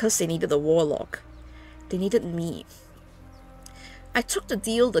 Because they needed a warlock. They needed me. I took the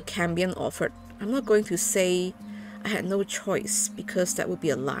deal the Cambion offered. I'm not going to say I had no choice, because that would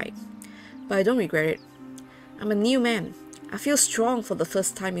be a lie. But I don't regret it. I'm a new man. I feel strong for the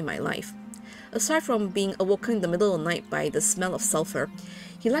first time in my life. Aside from being awoken in the middle of the night by the smell of sulfur,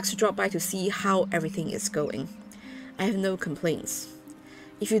 he likes to drop by to see how everything is going. I have no complaints.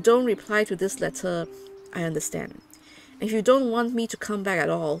 If you don't reply to this letter, I understand. And if you don't want me to come back at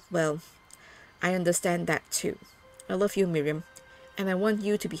all, well, I understand that too. I love you, Miriam, and I want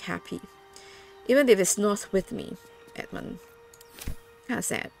you to be happy. Even if it's not with me, Edmund. Kinda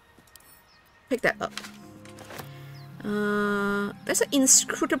sad. Pick that up. There's an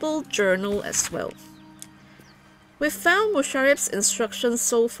inscrutable journal as well. We've found Musharrif's instructions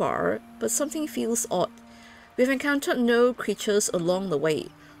so far, but something feels odd. We've encountered no creatures along the way,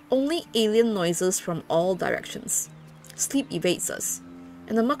 only alien noises from all directions. Sleep evades us,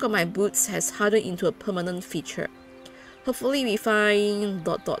 and the mark on my boots has hardened into a permanent feature. Hopefully we find...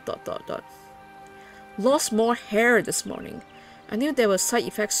 Lost more hair this morning. I knew there were side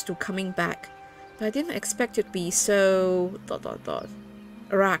effects to coming back, but I didn't expect it to be so...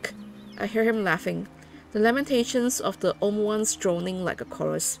 Arak. I hear him laughing. The lamentations of the Omuans droning like a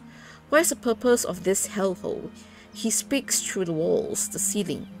chorus. What is the purpose of this hellhole? He speaks through the walls, the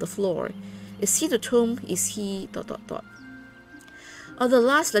ceiling, the floor. Is he the tomb? Is he... On the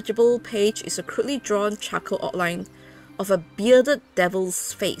last legible page is a crudely drawn charcoal outline of a bearded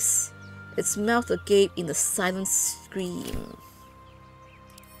devil's face, its mouth agape in a silent scream.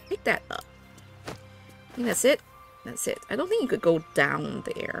 Pick that up. I think that's it. That's it. I don't think you could go down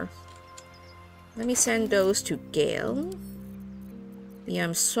there. Let me send those to Gale. The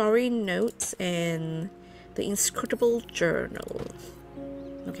I'm sorry notes and the inscrutable journal.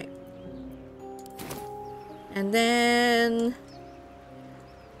 Okay. And then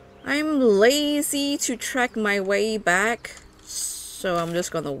I'm lazy to track my way back, so I'm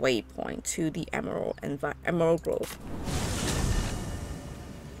just gonna waypoint to the Emerald Grove.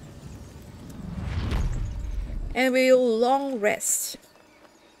 And we'll long rest.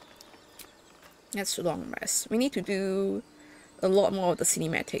 That's a long rest. We need to do a lot more of the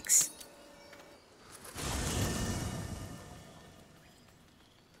cinematics.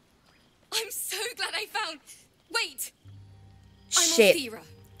 I'm so glad I found... Wait! Shit. I'm Althira,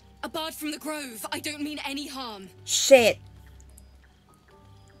 a bard from the Grove. I don't mean any harm. Shit.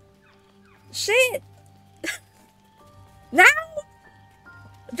 Shit. Now?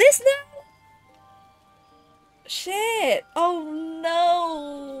 This now? Shit. Oh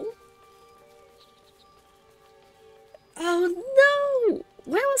no. Oh no.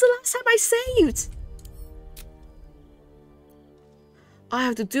 When was the last time I saved? I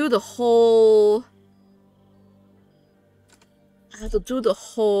have to do the whole...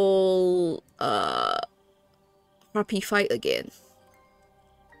 harpy fight again.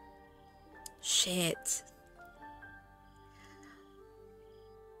 Shit.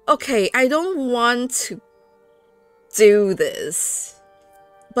 Okay, I don't want to do this,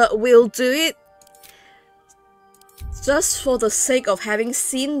 but we'll do it just for the sake of having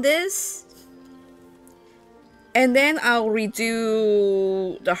seen this. And then I'll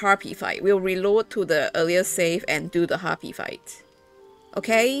redo the harpy fight. We'll reload to the earlier save and do the harpy fight.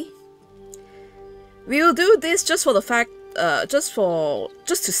 Okay? We'll do this just for the fact, just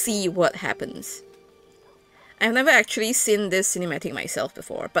to see what happens. I've never actually seen this cinematic myself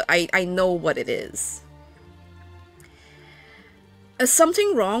before, but I know what it is. Is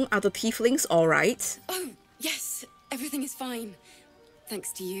something wrong? Are the tieflings alright? Oh, yes. Everything is fine.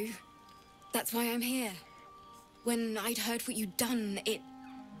 Thanks to you. That's why I'm here. When I'd heard what you'd done, it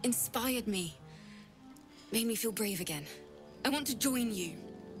inspired me, made me feel brave again. I want to join you,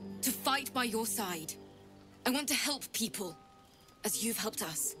 to fight by your side. I want to help people, as you've helped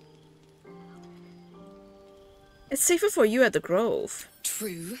us. It's safer for you at the Grove.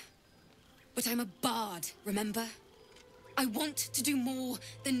 True, but I'm a bard, remember? I want to do more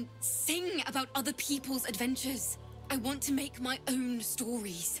than sing about other people's adventures. I want to make my own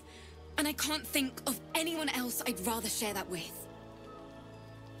stories, and I can't think of anyone else I'd rather share that with.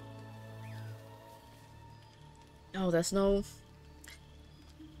 Oh, there's no...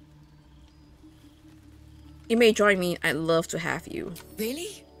 You may join me. I'd love to have you.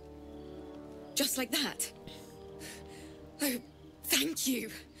 Really? Just like that? Oh, thank you.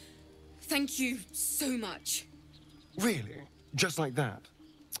 Thank you so much. Really? Just like that?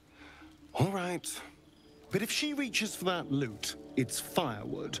 All right. But if she reaches for that loot, it's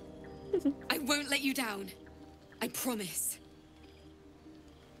firewood. I won't let you down. I promise.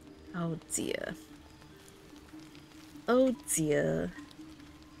 Oh dear. Oh dear.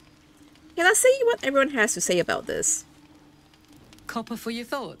 Yeah, let's see what everyone has to say about this. Copper for your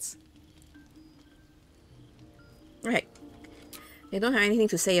thoughts. Right. They don't have anything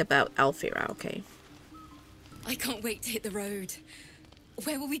to say about Alfira, okay? I can't wait to hit the road.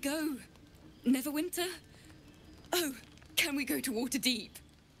 Where will we go? Neverwinter? Oh, can we go to Waterdeep?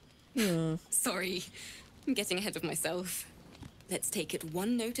 Sorry, I'm getting ahead of myself. Let's take it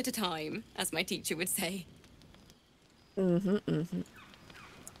one note at a time, as my teacher would say. Okay,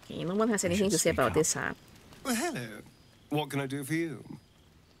 no one has anything to say about this, huh? Well, hello. What can I do for you?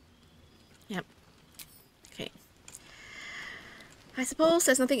 Yep. Okay. I suppose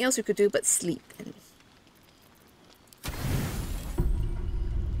there's nothing else we could do but sleep then.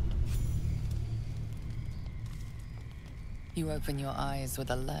 You open your eyes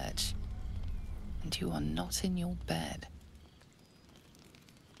with a lurch, and you are not in your bed.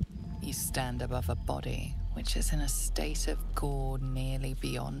 You stand above a body which is in a state of gore nearly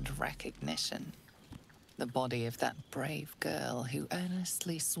beyond recognition. The body of that brave girl who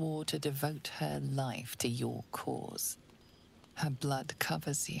earnestly swore to devote her life to your cause. Her blood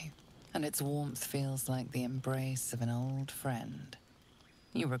covers you, and its warmth feels like the embrace of an old friend.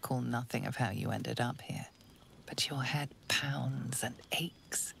 You recall nothing of how you ended up here, but your head pounds and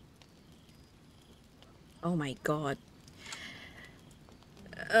aches. Oh my god.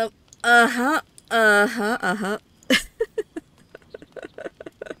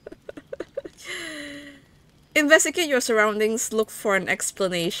 Investigate your surroundings, look for an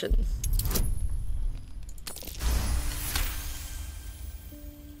explanation.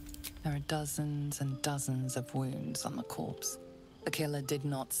 There are dozens and dozens of wounds on the corpse. The killer did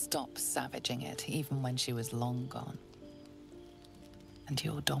not stop savaging it, even when she was long gone. And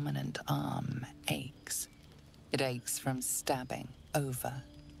your dominant arm aches. It aches from stabbing over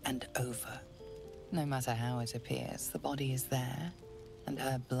and over. No matter how it appears, the body is there, and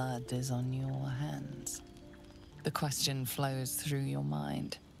her blood is on your hands. The question flows through your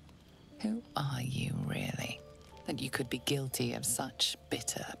mind. Who are you, really, that you could be guilty of such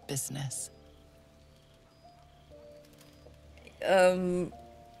bitter business? Oh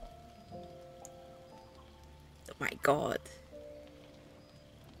my god.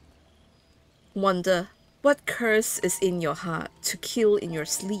 Wonder, what curse is in your heart to kill in your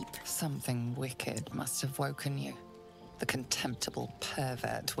sleep? Something wicked must have woken you. The contemptible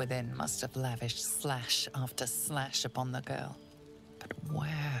pervert within must have lavished slash after slash upon the girl. But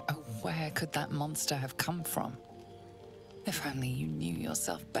where, oh where could that monster have come from? If only you knew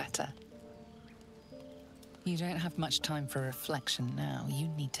yourself better. You don't have much time for reflection now. You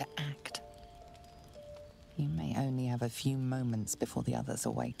need to act. You may only have a few moments before the others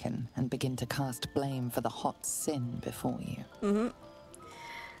awaken and begin to cast blame for the hot sin before you.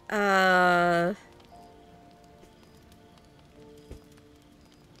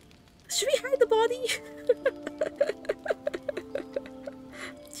 Should we hide the body?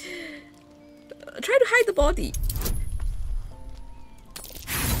 Try to hide the body.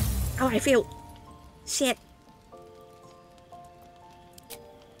 Oh, I failed. Shit.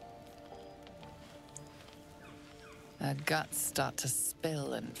 Her guts start to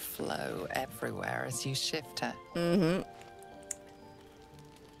spill and flow everywhere as you shift her.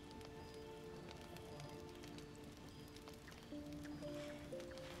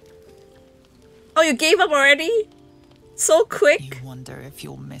 Oh, you gave up already? So quick? You wonder if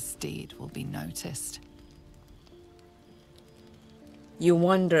your misdeed will be noticed. You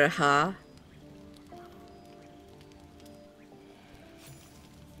wonder, huh?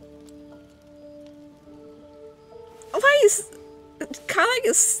 Why is Karlach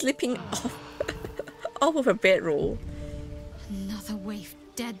is slipping off off of her bedroll? Another waif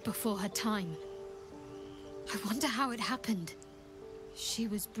dead before her time. I wonder how it happened. She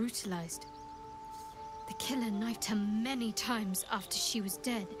was brutalized. The killer knifed her many times after she was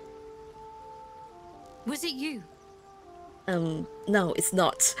dead. Was it you? No, it's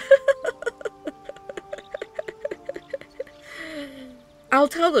not. I'll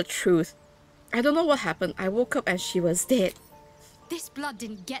tell the truth. I don't know what happened. I woke up and she was dead. This blood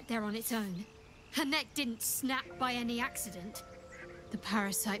didn't get there on its own. Her neck didn't snap by any accident. The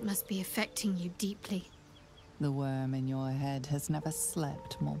parasite must be affecting you deeply. The worm in your head has never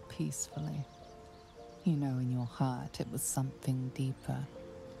slept more peacefully. You know in your heart it was something deeper,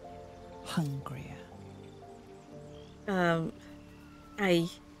 hungrier. I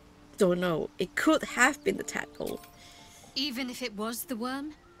don't know. It could have been the tadpole. Even if it was the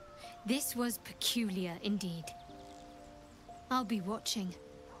worm, this was peculiar indeed. I'll be watching.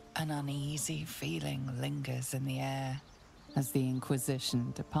 An uneasy feeling lingers in the air. As the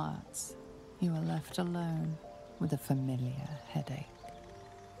Inquisition departs, you are left alone with a familiar headache.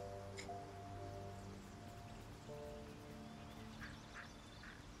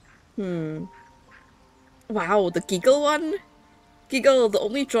 Wow, the giggle one? Giggle, the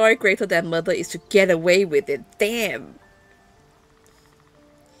only joy greater than murder is to get away with it. Damn.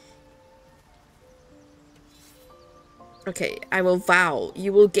 Okay, I will vow.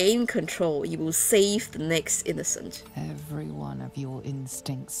 You will gain control. You will save the next innocent. Every one of your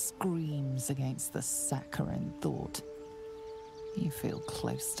instincts screams against the saccharine thought. You feel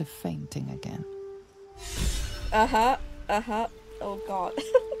close to fainting again. Uh-huh. Oh god.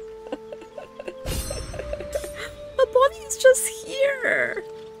 Her body is just here.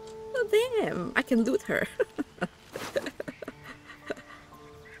 Oh damn. I can loot her.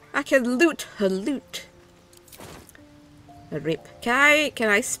 I can loot her loot. A rip. Can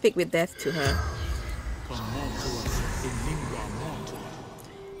I speak with death to her?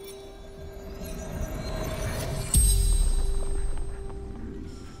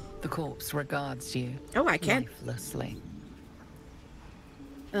 The corpse regards you. Oh, I can. Lifelessly.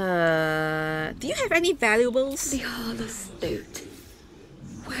 Do you have any valuables? The Harless loot.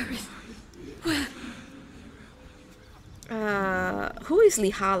 Where? Who is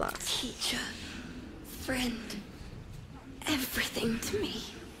Lihala? Teacher, friend, everything to me.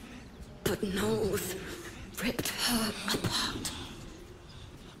 But Knowles ripped her apart.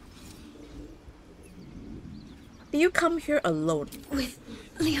 Do you come here alone? With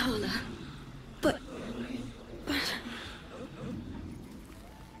Lihala. But...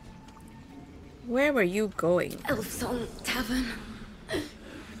 Where were you going? Elfsong Tavern.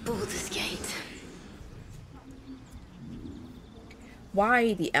 Baldur's Gate.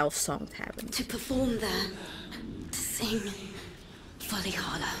 Why the Elfsong Tavern? To perform there. To sing for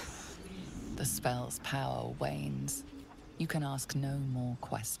Lihala. The spell's power wanes. You can ask no more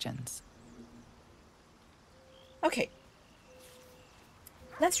questions. Okay.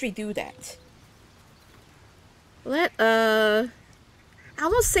 Let's redo that.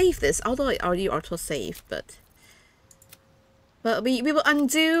 I'll not save this, although I already auto-saved, but we will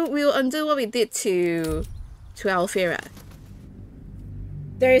undo what we did to Alfira.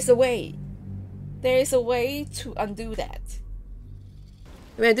 There is a way. There is a way to undo that.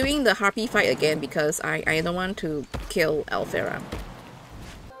 We're doing the harpy fight again because I don't want to kill Alfira.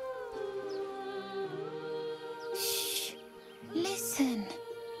 Shh. Listen.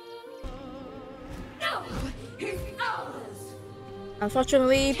 No, it's ours.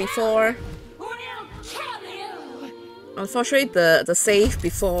 Unfortunately, the save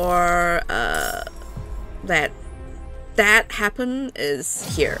before that happened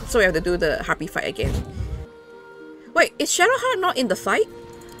is here, so we have to do the harpy fight again. Wait, is Shadowheart not in the fight?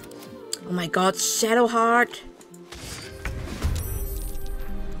 Oh my god, Shadowheart!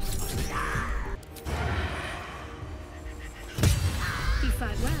 You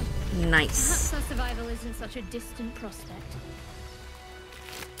fight well. Nice. Perhaps our survival isn't such a distant prospect.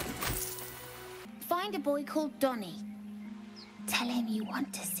 Find a boy called Donnie. Tell him you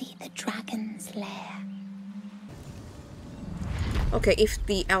want to see the dragon's lair. Okay, if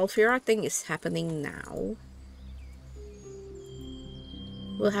the Alfira thing is happening now,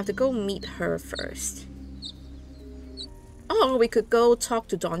 we'll have to go meet her first. Oh, we could go talk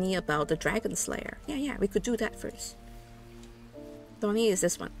to Donnie about the dragon's lair. Yeah, we could do that first. Donnie is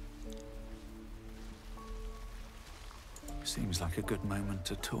this one. Seems like a good moment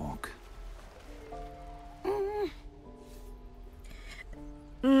to talk.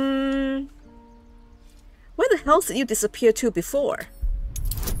 Where the hell did you disappear to before?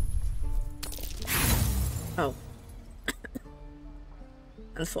 Oh.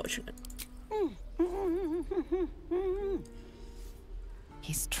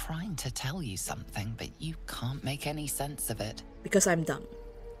 He's trying to tell you something, but you can't make any sense of it. Because I'm dumb.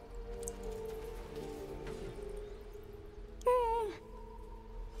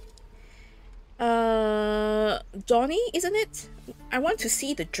 Donnie, isn't it? I want to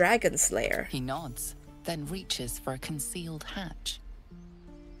see the dragon's lair. He nods, then reaches for a concealed hatch.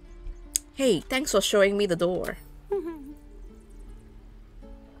 Hey, thanks for showing me the door.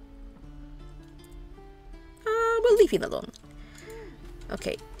 We'll leave it alone.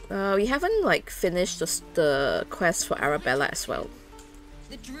 Okay, we haven't like finished the quest for Arabella as well.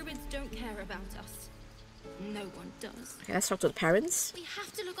 The druids don't care about us. No one does. Okay, let's talk to the parents. We have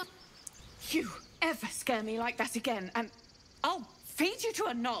to look up. You ever scare me like that again, and I'll feed you to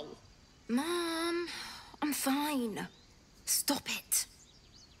a knoll. Mom, I'm fine. Stop it.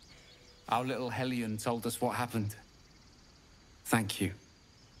 Our little Hellion told us what happened. Thank you.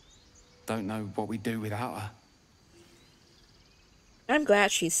 Don't know what we'd do without her. I'm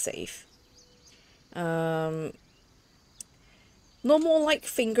glad she's safe. No more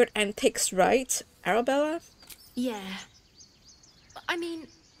light-fingered antics, right, Arabella? Yeah. I mean,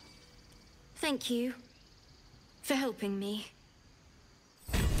 thank you for helping me.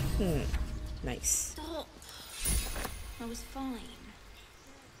 Nice. Stop. I was fine.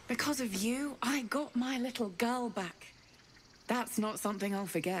 Because of you, I got my little girl back. That's not something I'll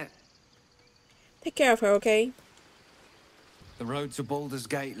forget. Take care of her, okay? The road to Baldur's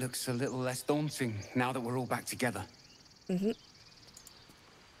Gate looks a little less daunting now that we're all back together.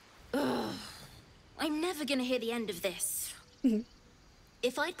 Ugh. I'm never gonna hear the end of this.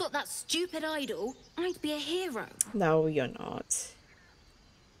 If I'd got that stupid idol, I'd be a hero. No, you're not.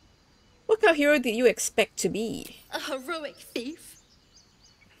 What kind of hero did you expect to be? A heroic thief?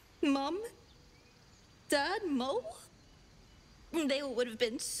 Mum? Dad? Mole? They all would have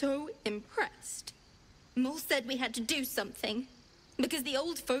been so impressed. Mole said we had to do something, because the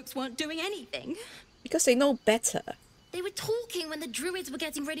old folks weren't doing anything. Because they know better. They were talking when the druids were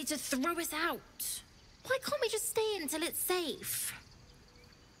getting ready to throw us out. Why can't we just stay until it's safe?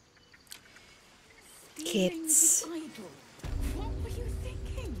 Kids. What were you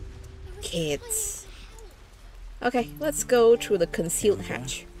thinking? Kids. Okay, let's go through the concealed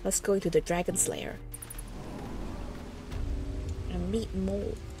hatch. Let's go into the dragon's lair. And meet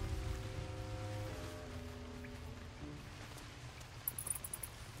Mole.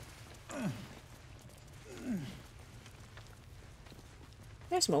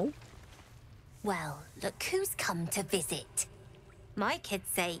 There's Mole. Well, look who's come to visit. My kids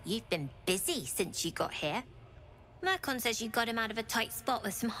say you've been busy since you got here. Mercon says you got him out of a tight spot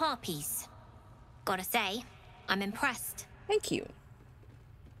with some harpies. Gotta say, I'm impressed. Thank you.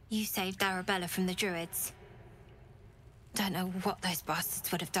 You saved Arabella from the druids. Don't know what those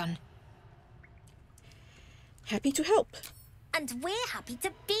bastards would have done. Happy to help. And we're happy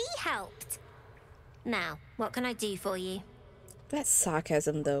to be helped. Now, what can I do for you? That's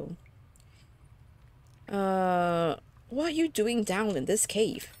sarcasm, though. What are you doing down in this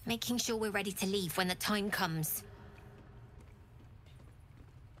cave? Making sure we're ready to leave when the time comes.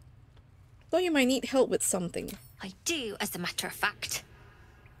 Thought you might need help with something. I do, as a matter of fact.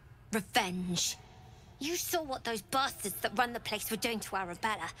 Revenge. You saw what those bastards that run the place were doing to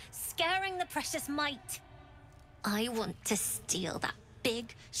Arabella, scaring the precious mite. I want to steal that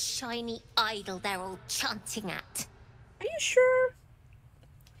big, shiny idol they're all chanting at. Are you sure?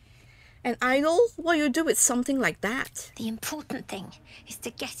 An idol? What do you do with something like that? The important thing is to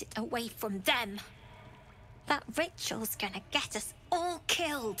get it away from them. That ritual's gonna get us all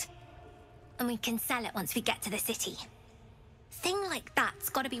killed. And we can sell it once we get to the city. Thing like that's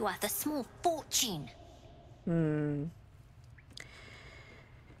gotta be worth a small fortune.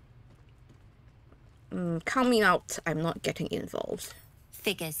 Count me out. I'm not getting involved.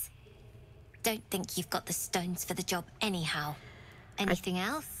 Figures. Don't think you've got the stones for the job anyhow. Anything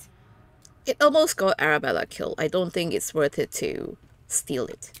else? It almost got Arabella killed. I don't think it's worth it to steal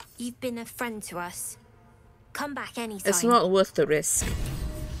it. You've been a friend to us. Come back anytime. It's not worth the risk.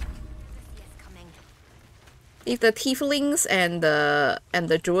 If the tieflings and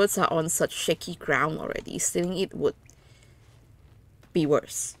the druids are on such shaky ground already, stealing it would be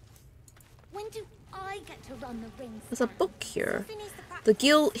worse. When do I get to run the rings? There's a book here. The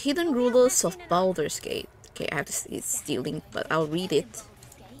Guild Hidden Rulers of Baldur's Gate. Okay, I have to see it's stealing, but I'll read it.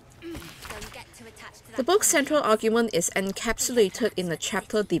 The book's central argument is encapsulated in a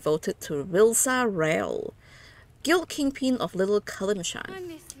chapter devoted to Rilsa Rael, Guild Kingpin of Little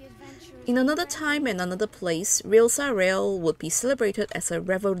Kalimshan. In another time and another place, Rilsa Rael would be celebrated as a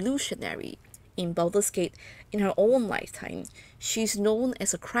revolutionary. In Baldur's Gate, in her own lifetime, she is known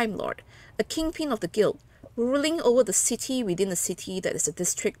as a crime lord, a kingpin of the guild, ruling over the city within the city that is the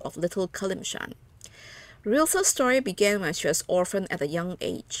district of Little Kalimshan. Rilsa's story began when she was orphaned at a young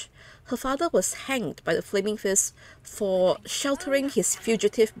age. Her father was hanged by the Flaming Fist for sheltering his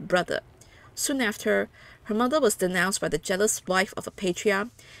fugitive brother. Soon after, her mother was denounced by the jealous wife of a patriarch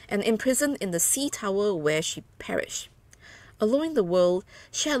and imprisoned in the sea tower where she perished. Alone in the world,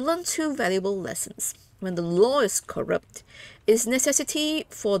 she had learned two valuable lessons. When the law is corrupt, it is necessity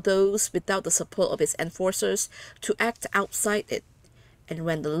for those without the support of its enforcers to act outside it. And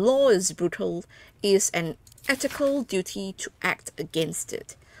when the law is brutal, it is an ethical duty to act against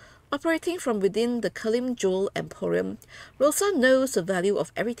it. Operating from within the Kalim Jewel Emporium, Rilsa knows the value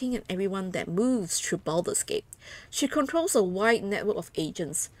of everything and everyone that moves through Baldur's Gate. She controls a wide network of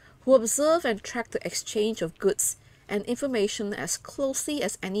agents who observe and track the exchange of goods and information as closely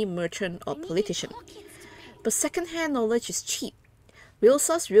as any merchant or politician. But second-hand knowledge is cheap.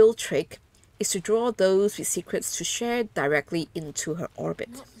 Rilsa's real trick is to draw those with secrets to share directly into her orbit.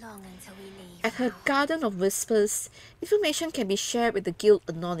 At her Garden of Whispers, information can be shared with the guild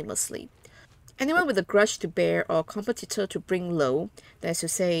anonymously. Anyone with a grudge to bear or a competitor to bring low, that is to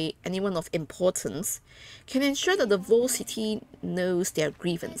say, anyone of importance, can ensure that the whole city knows their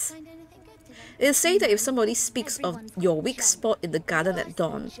grievance. It is said that if somebody speaks of your weak spot in the garden at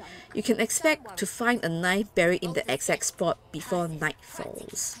dawn, you can expect to find a knife buried in the exact spot before night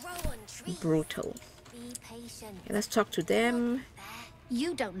falls. Brutal. Okay, let's talk to them.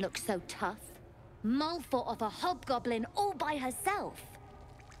 You don't look so tough. Mull fought off a hobgoblin all by herself.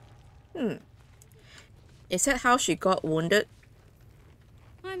 Is that how she got wounded?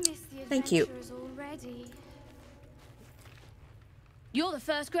 I missed the Thank you. adventurers already. You're the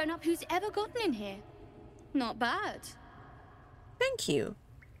first grown-up who's ever gotten in here. Not bad. Thank you.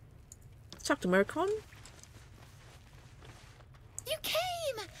 Let's talk to Murkon. You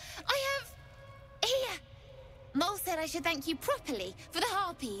came! I have... Here! Mole said I should thank you properly for the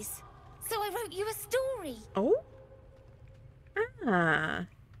harpies. So I wrote you a story. Oh? Ah.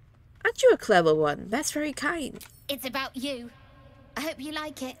 Aren't you a clever one? That's very kind. It's about you. I hope you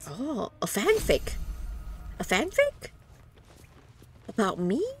like it. Oh, a fanfic. A fanfic? About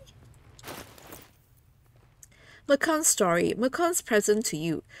me? Murkon's story. Murkon's present to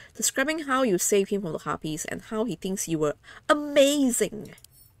you, describing how you saved him from the harpies and how he thinks you were amazing.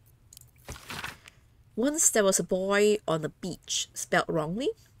 Once there was a boy on the beach, spelled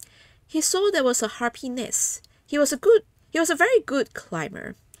wrongly. He saw there was a harpy nest. He was a very good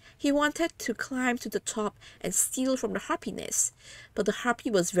climber. He wanted to climb to the top and steal from the harpy nest, but the harpy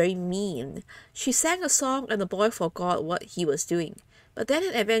was very mean. She sang a song and the boy forgot what he was doing. But then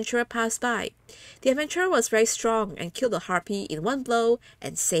an adventurer passed by. The adventurer was very strong and killed the harpy in one blow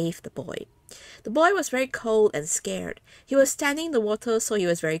and saved the boy. The boy was very cold and scared. He was standing in the water, so he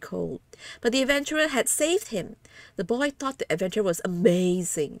was very cold. But the adventurer had saved him. The boy thought the adventurer was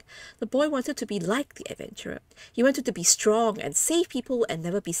amazing. The boy wanted to be like the adventurer. He wanted to be strong and save people and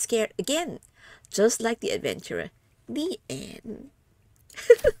never be scared again. Just like the adventurer. The end.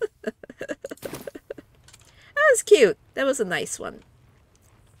 That was cute. That was a nice one.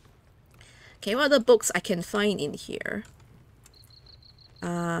 Okay, what other books I can find in here?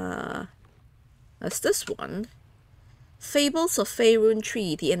 That's this one. Fables of Faerun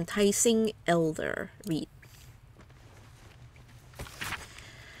Tree, The Enticing Elder. Read.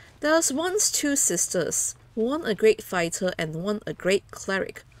 There was once two sisters, one a great fighter and one a great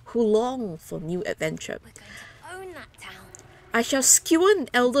cleric, who longed for new adventure. Own that town. I shall skewer an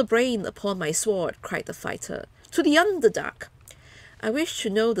elder brain upon my sword, cried the fighter. To the Underdark. I wish to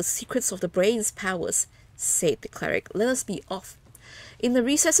know the secrets of the brain's powers, said the cleric. Let us be off. In the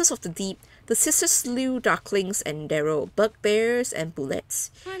recesses of the deep, the sisters slew darklings and darrow, bugbears and bullets.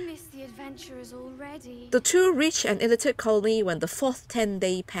 I missed the adventurers already. The two reached an illiterate colony when the fourth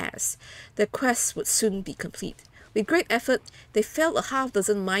 10-day passed. Their quest would soon be complete. With great effort, they felled a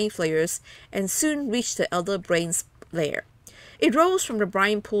half-dozen mind flayers and soon reached the elder brain's lair. It rose from the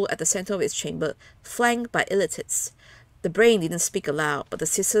brine pool at the center of its chamber, flanked by illiterates. The brain didn't speak aloud, but the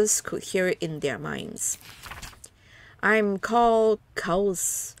sisters could hear it in their minds. I'm called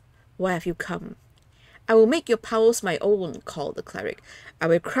Chaos. Why have you come? I will make your powers my own, called the cleric. I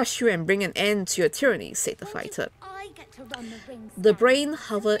will crush you and bring an end to your tyranny, said the fighter. The brain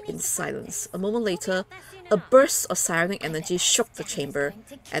hovered in silence. A moment later, a burst of psionic energy shook the chamber,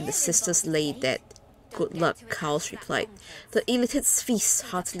 and the sisters lay dead. Good luck, Chaos replied. The illiterates feast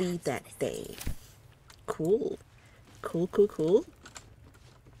heartily that day. Cool. Cool, cool, cool.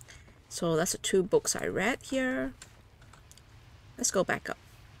 So that's the two books I read here. Let's go back up.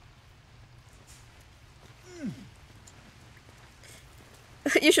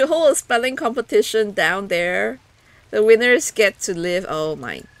 You should hold a spelling competition down there. The winners get to live. Oh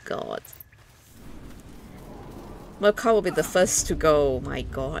my god. Murkoff will be the first to go. My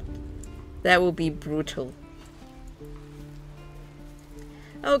god. That will be brutal.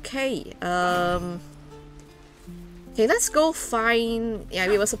 Okay, okay, let's go find... Yeah,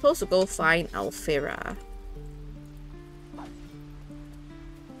 we were supposed to go find Alfira.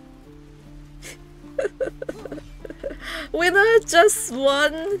 Winner just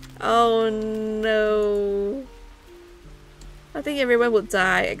won! Oh no. I think everyone will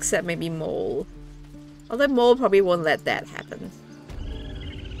die except maybe Mole. Although Mole probably won't let that happen.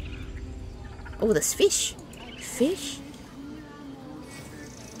 Oh, there's fish! Fish?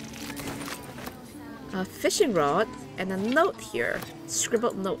 A fishing rod and a note here.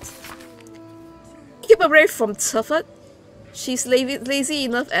 Scribbled note. Keep away from Tuffet. She's lazy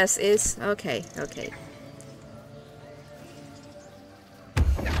enough as is. Okay, okay.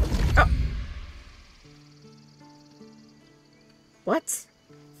 Oh. What?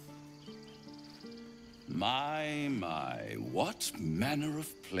 My, what manner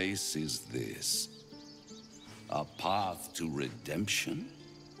of place is this? A path to redemption?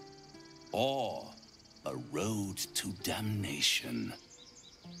 Or a road to damnation?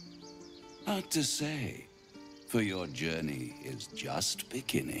 Hard to say, for your journey is just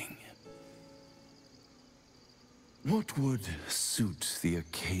beginning. What would suit the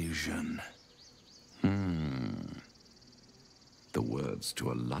occasion? The words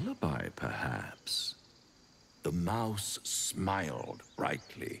to a lullaby, perhaps. The mouse smiled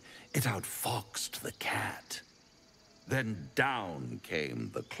brightly. It outfoxed the cat. Then down came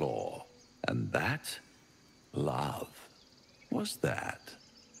the claw. And that, love, was that.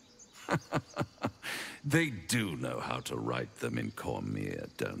 They do know how to write them in Cormier,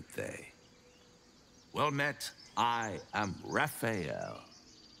 don't they? Well met, I am Raphael.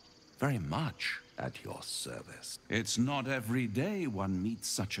 Very much at your service. It's not every day one meets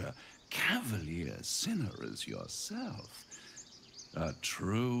such a cavalier sinner as yourself. A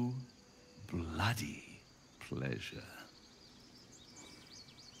true, bloody pleasure.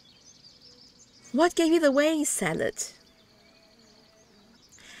 What gave you the way, Salad?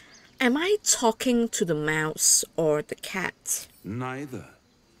 Am I talking to the mouse or the cat? Neither.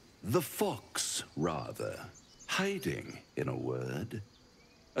 The fox, rather. Hiding, in a word.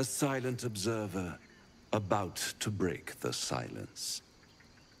 A silent observer, about to break the silence.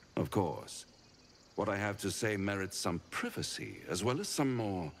 Of course, what I have to say merits some privacy, as well as some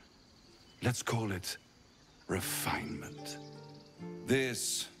more, let's call it, refinement.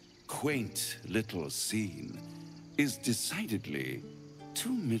 This quaint little scene is decidedly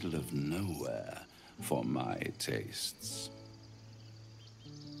too middle of nowhere for my tastes.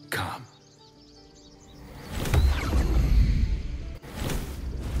 Come.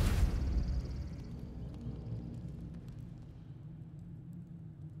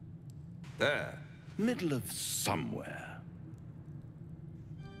 There, middle of somewhere.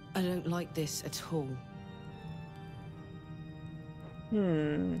 I don't like this at all.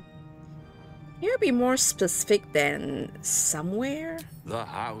 You'll be more specific than somewhere? The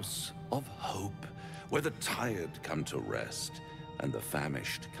house of hope, where the tired come to rest and the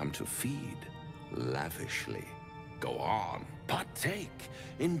famished come to feed lavishly. Go on, partake,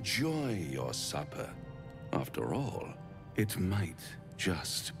 enjoy your supper. After all, it might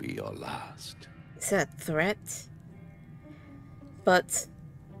just be your last. Is that a threat? But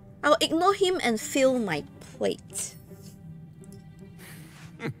I'll ignore him and fill my plate.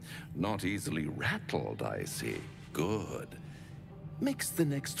 Not easily rattled, I see. Good. Makes the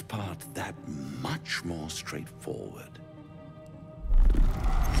next part that much more straightforward.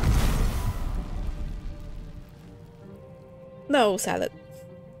 No, Salad.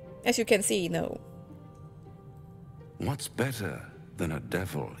 As you can see, no. What's better than a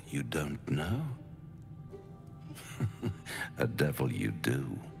devil you don't know? A devil you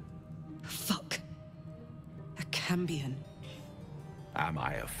do. Fuck. A Cambion. Am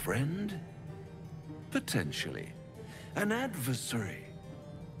I a friend? Potentially. An adversary?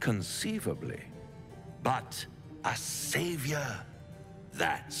 Conceivably. But a savior?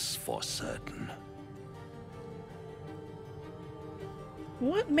 That's for certain.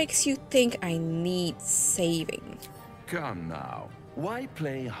 What makes you think I need saving? Come now. Why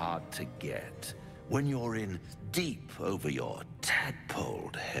play hard to get when you're in deep over your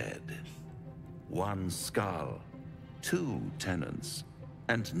tadpoled head? One skull, 2 tenants,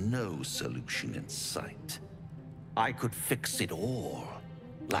 and no solution in sight. I could fix it all,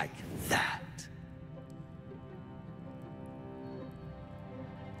 like that.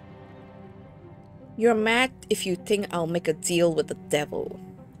 You're mad if you think I'll make a deal with the devil.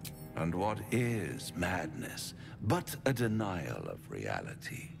 And what is madness but a denial of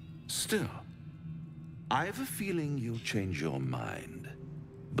reality? Still, I have a feeling you'll change your mind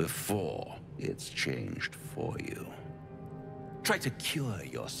before it's changed for you. Try to cure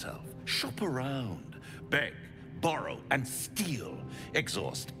yourself. Shop around. Beg, borrow, and steal.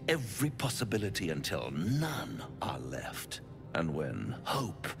 Exhaust every possibility until none are left. And when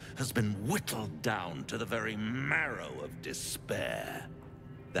hope has been whittled down to the very marrow of despair,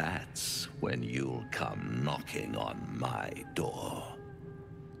 that's when you'll come knocking on my door.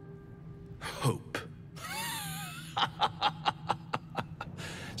 Hope.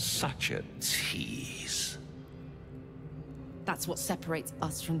 Such a tease. That's what separates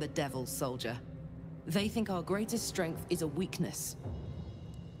us from the devil, soldier. They think our greatest strength is a weakness.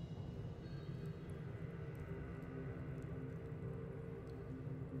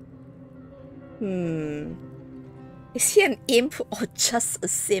 Is he an imp or just a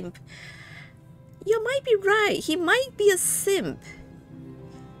simp? You might be right. He might be a simp.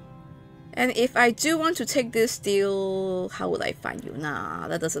 And if I do want to take this deal, how would I find you? Nah,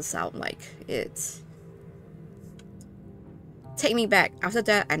 that doesn't sound like it. Take me back. After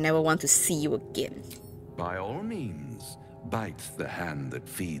that, I never want to see you again. By all means, bite the hand that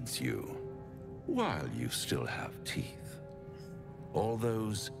feeds you, while you still have teeth. All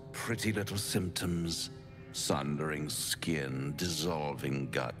those pretty little symptoms, sundering skin, dissolving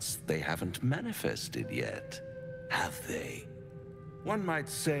guts, they haven't manifested yet, have they? One might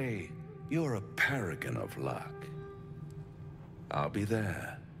say you're a paragon of luck. I'll be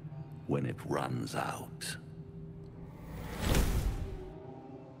there when it runs out.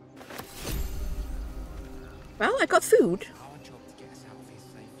 Well, I got food.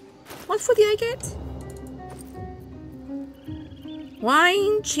 What food did I get?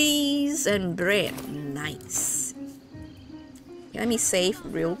 Wine, cheese, and bread. Nice. Let me save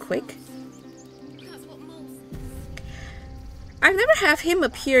real quick. I've never had him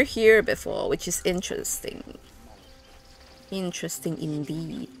appear here before, which is interesting. Interesting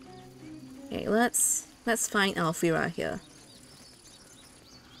indeed. Okay, let's find Alfira here.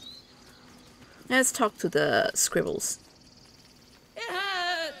 Let's talk to the scribbles. It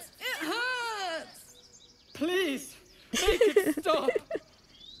hurts! It hurts! Please, make it stop!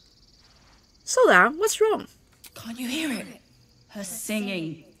 Sola, what's wrong? Can't you hear it? Her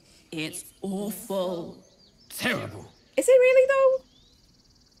singing. It's awful. Terrible. Is it really though?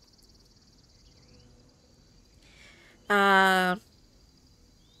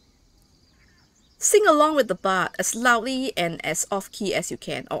 Sing along with the bard as loudly and as off-key as you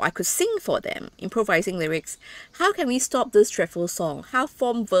can, or I could sing for them, improvising lyrics. How can we stop this dreadful song? How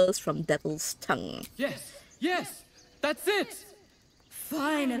form verse from devil's tongue? Yes, yes, that's it!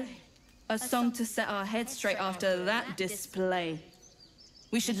 Finally! A song to set our heads straight after that display.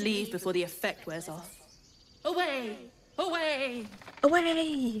 We should leave before the effect wears off. Away! Away!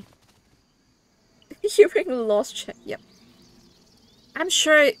 Away! Hearing a lost check, yep. I'm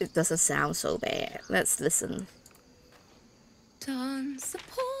sure it doesn't sound so bad. Let's listen. Dance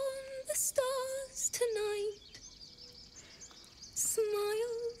upon the stars tonight.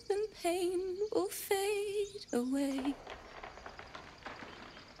 Smile and pain will fade away.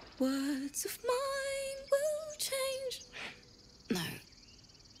 Words of mine will change. No.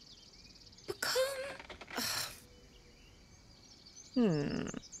 Become.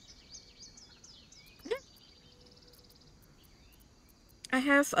 I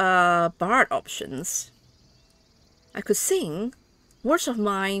have bard options. I could sing. Words of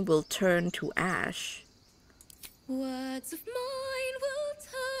mine will turn to ash. Words of mine will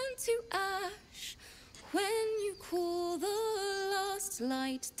turn to ash when you cool the last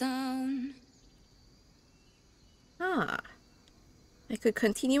light down. Ah, I could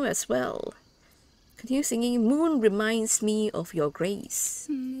continue as well. Continue singing. Moon reminds me of your grace.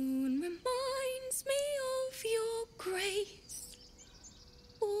 Moon reminds me of your grace.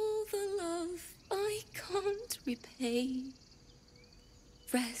 All the love I can't repay.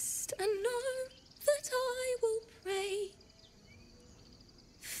 Rest and know that I will pray.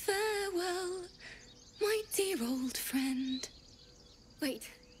 Farewell, my dear old friend. Wait,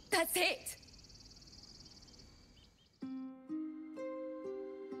 that's it!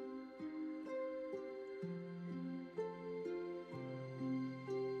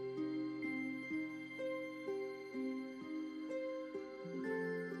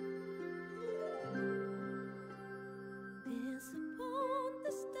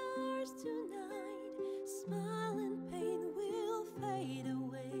 Smile and pain will fade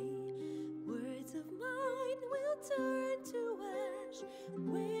away. Words of mine will turn to ash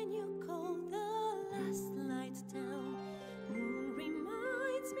when you call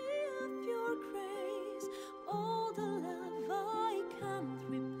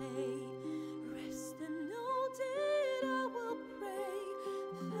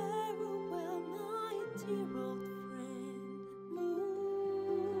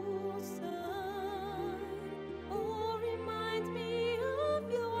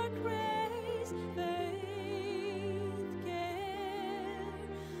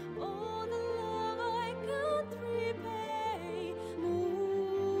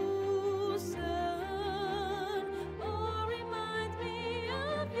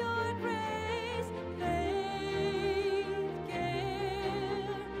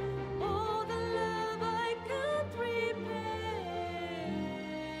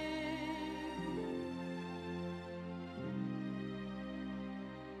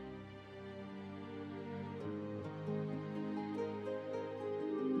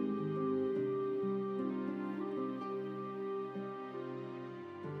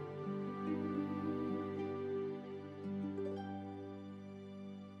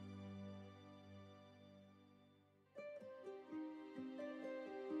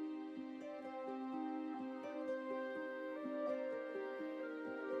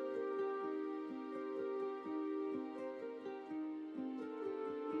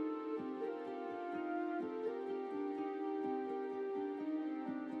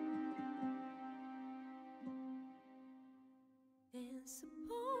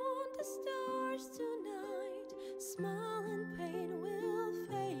smile and pain will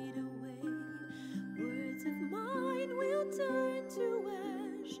fade away. Words of mine will turn to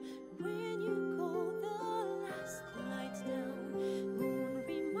ash when you call the last light down. Moon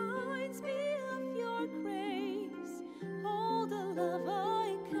reminds me of your grace. All the love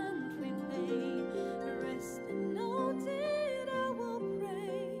I can't repay. Rest and note it, I will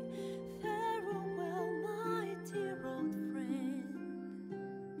pray. Farewell, my dear old friend.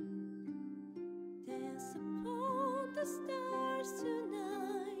 Dance upon the stars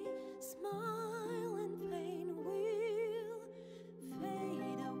tonight. Smile and pain will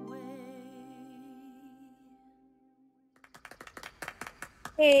fade away.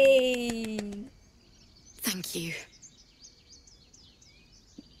 Hey! Thank you.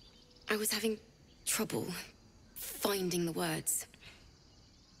 I was having trouble finding the words.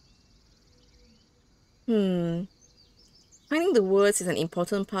 Finding the words is an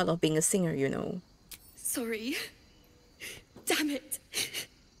important part of being a singer, you know. Sorry. Damn it.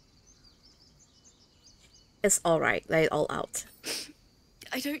 It's alright, let it all out.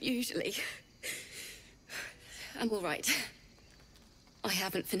 I don't usually. I'm all right. I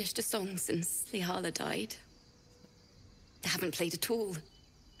haven't finished a song since Lihala died. I haven't played at all,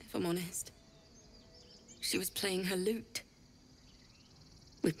 if I'm honest. She was playing her lute.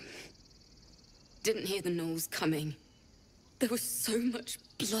 We didn't hear the gnolls coming. There was so much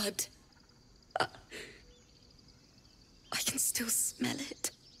blood. I can still smell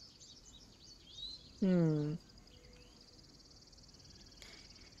it.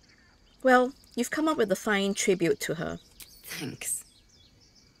 Well, you've come up with a fine tribute to her. Thanks.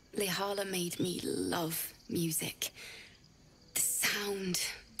 Lihala made me love music. The sound,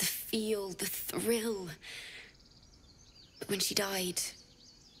 the feel, the thrill. But when she died,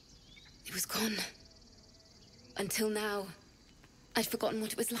 it was gone. Until now, I'd forgotten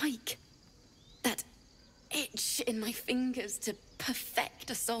what it was like. That itch in my fingers to perfect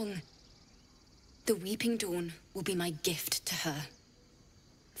a song. The Weeping Dawn will be my gift to her.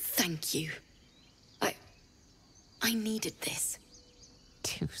 Thank you. I needed this.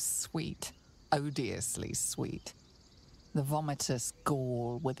 Too sweet. Odiously sweet. The vomitous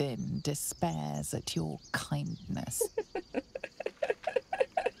gall within despairs at your kindness.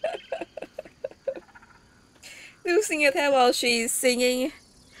 Losing at her while she's singing.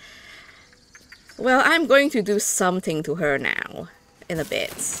 Well, I'm going to do something to her now. In a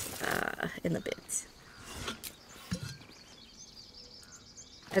bit.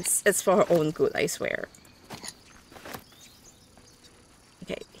 It's for her own good, I swear.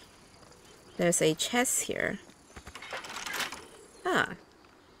 Okay. There's a chest here. Ah.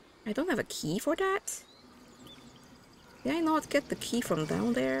 I don't have a key for that? Did I not get the key from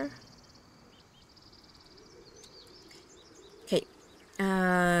down there? Okay.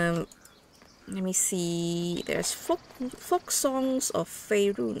 Let me see. There's folk songs of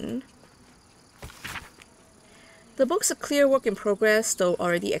Faerun. The book's a clear work in progress, though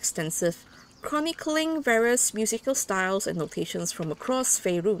already extensive, chronicling various musical styles and notations from across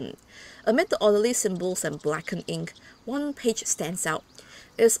Faerun. Amid the orderly symbols and blackened ink, one page stands out.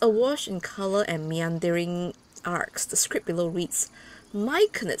 It's awash in color and meandering arcs. The script below reads,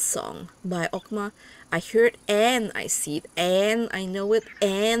 Myconid Song by Okma. I hear it and I see it and I know it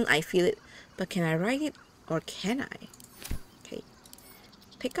and I feel it. But can I write it or can I? Okay.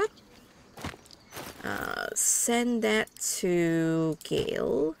 Pick up. Send that to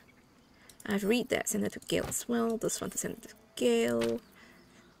Gale. I've read that. Send it to Gale as well. This one to send it to Gale.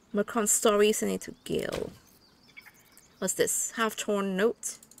 Macron's story. Send it to Gale. What's this? Half-torn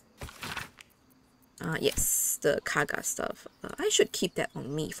note. Yes, the Kaga stuff. I should keep that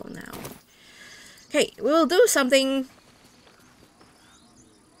on me for now. Okay, we'll do something.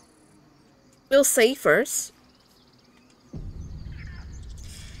 We'll save first.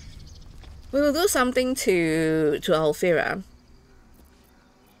 We will do something to Alfira.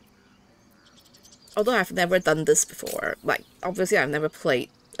 Although I've never done this before. Like, obviously I've never played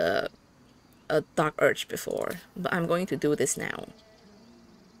a Dark Urge before. But I'm going to do this now.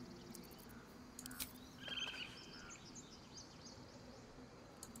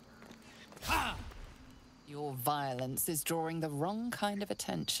 Your violence is drawing the wrong kind of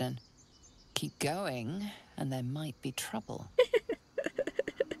attention. Keep going, and there might be trouble.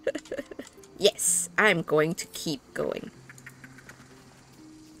 Yes, I'm going to keep going.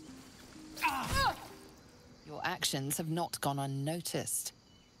 Your actions have not gone unnoticed.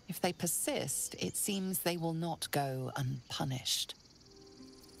 If they persist, it seems they will not go unpunished.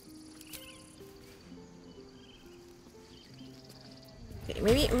 Okay,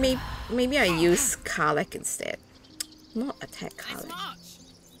 maybe I use Karlek instead. Not attack Karlek.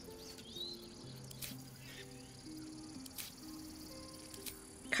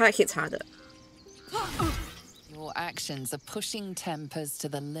 它 hits harder. Your actions are pushing tempers to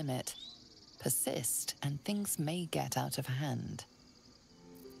the limit. Persist, and things may get out of hand.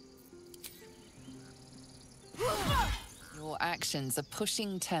 Your actions are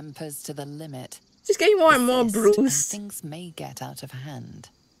pushing tempers to the limit. She's getting more and more Persist, bruised. and things may get out of hand.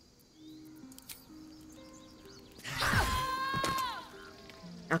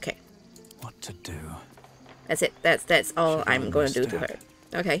 Okay. What to do? That's it. That's all I'm going to do to her.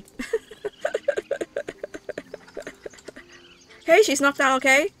 Okay. Hey, she's knocked out.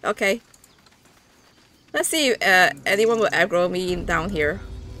 Okay. Okay. Let's see if anyone will aggro me down here.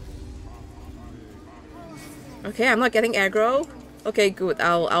 Okay, I'm not getting aggro. Okay, good.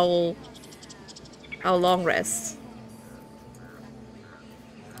 I'll long rest.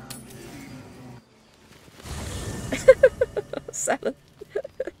 Silent.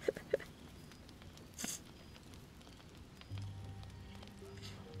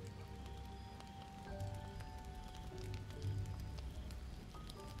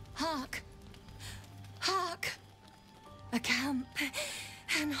 Hark! Hark! A camp,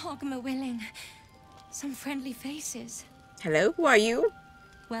 and Hogma willing. Some friendly faces. Hello, who are you?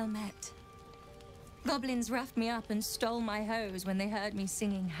 Well met. Goblins roughed me up and stole my hose when they heard me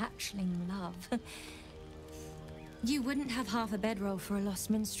singing hatchling love. You wouldn't have half a bedroll for a lost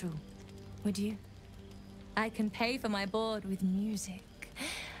minstrel, would you? I can pay for my board with music,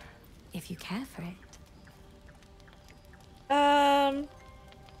 if you care for it.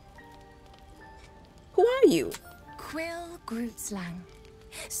 Who are you? Quill Grootslang.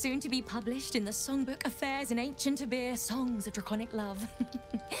 Soon to be published in the songbook Affairs in Ancient Abir, Songs of Draconic Love.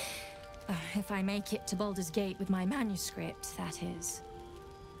 If I make it to Baldur's Gate with my manuscript, that is.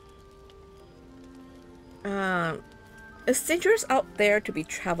 It's dangerous out there to be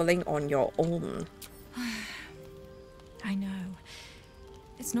traveling on your own. I know.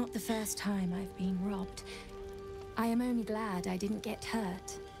 It's not the first time I've been robbed. I am only glad I didn't get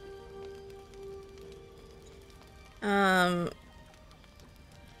hurt. Our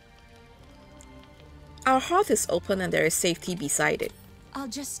hearth is open and there is safety beside it. I'll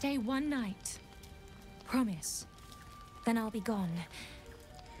just stay one night. Promise. Then I'll be gone.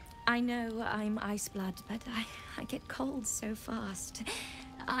 I know I'm ice blood, but I get cold so fast.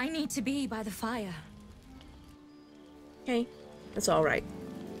 I need to be by the fire. Okay, that's alright.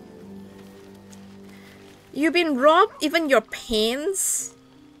 You've been robbed? Even your pants?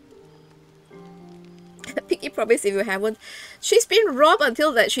 Pinky promise if you haven't. She's been robbed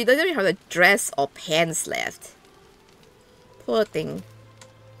until that she doesn't even have a dress or pants left. Poor thing.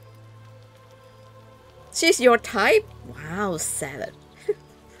 She's your type? Wow, salad.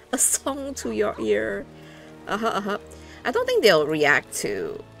 A song to your ear. I don't think they'll react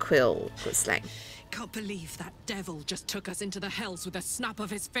to Quill slang. Can't believe that devil just took us into the hells with a snap of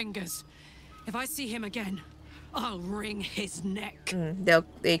his fingers. If I see him again, I'll wring his neck.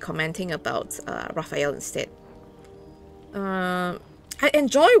 They're commenting about Raphael instead. I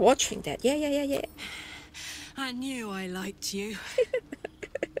enjoy watching that. Yeah. I knew I liked you.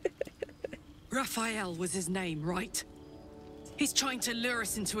 Raphael was his name, right? He's trying to lure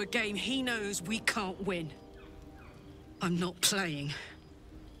us into a game he knows we can't win. I'm not playing.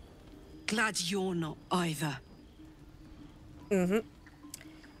 Glad you're not either. Okay,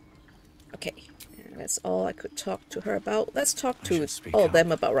 that's all I could talk to her about. Let's talk to all of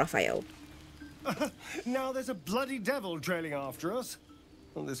them about Raphael. Now there's a bloody devil trailing after us.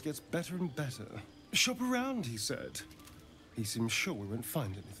 Well, this gets better and better. Shop around, he said. He seems sure we won't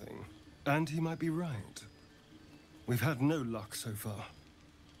find anything. And he might be right. We've had no luck so far.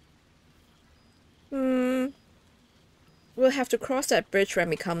 We'll have to cross that bridge when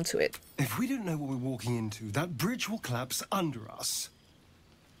we come to it. If we don't know what we're walking into, that bridge will collapse under us.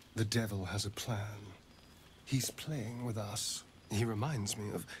 The devil has a plan. He's playing with us. He reminds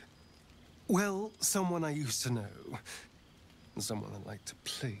me of, well, someone I used to know. Someone that liked to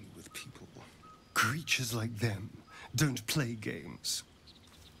play with people. Creatures like them don't play games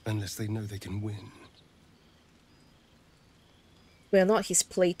unless they know they can win. We're not his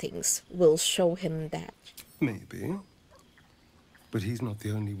playthings. We'll show him that. Maybe. But he's not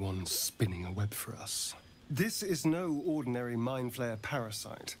the only one spinning a web for us. This is no ordinary mind flayer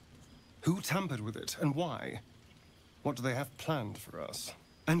parasite. Who tampered with it, and why? What do they have planned for us?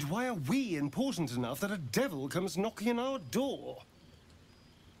 And why are we important enough that a devil comes knocking on our door?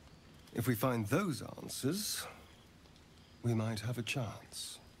 If we find those answers, we might have a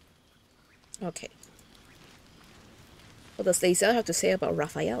chance. Okay. What does Lae'zel have to say about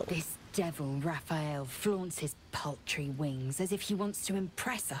Raphael? This devil Raphael flaunts his paltry wings as if he wants to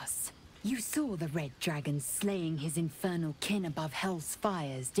impress us. You saw the red dragon slaying his infernal kin above hell's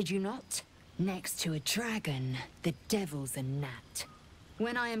fires, did you not? Next to a dragon, the devil's a gnat.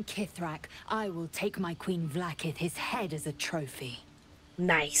 When I am Kithrak, I will take my Queen Vlaakith his head as a trophy.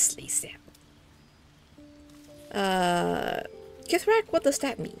 Nicely said. Kithrak, what does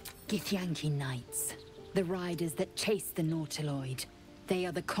that mean? Githyanki Knights, the riders that chase the Nautiloid. They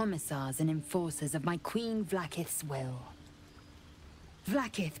are the commissars and enforcers of my Queen Vlaakith's will.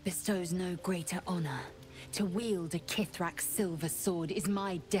 Vlaakith bestows no greater honor. To wield a Kithrak silver sword is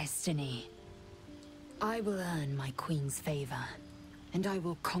my destiny. I will earn my queen's favor, and I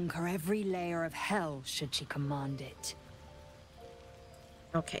will conquer every layer of hell should she command it.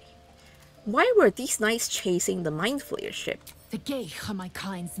 Okay. Why were these knights chasing the Mind Flayer ship? The Geich are my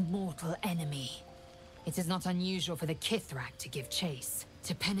kind's mortal enemy. It is not unusual for the Kithrak to give chase,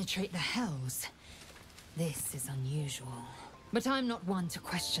 to penetrate the hells. This is unusual. But I'm not one to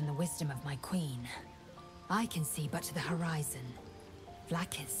question the wisdom of my queen. I can see but to the horizon.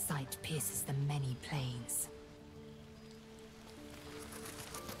 Vlaakith's sight pierces the many planes.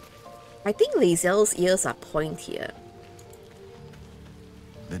 I think Lae'zel's ears are pointier.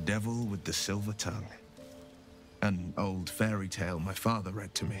 The Devil with the Silver Tongue. An old fairy tale my father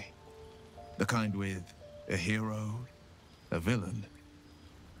read to me. The kind with a hero, a villain,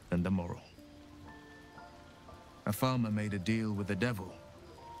 and a moral. A farmer made a deal with the devil,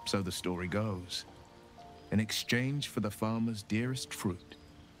 so the story goes. In exchange for the farmer's dearest fruit,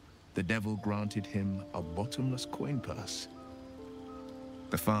 the devil granted him a bottomless coin purse.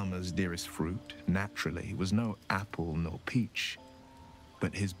 The farmer's dearest fruit, naturally, was no apple nor peach,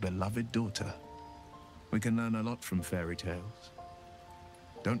 but his beloved daughter. We can learn a lot from fairy tales,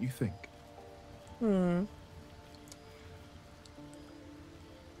 don't you think?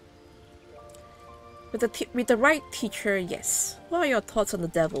 With the right teacher, yes. What are your thoughts on the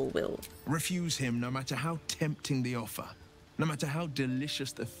devil, Will? Refuse him no matter how tempting the offer, no matter how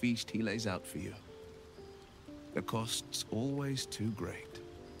delicious the feast he lays out for you. The cost's always too great.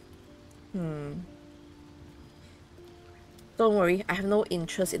 Don't worry, I have no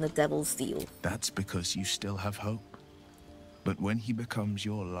interest in the devil's deal. That's because you still have hope. But when he becomes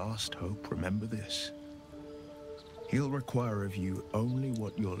your last hope, remember this. He'll require of you only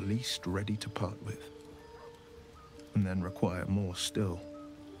what you're least ready to part with. And then require more still.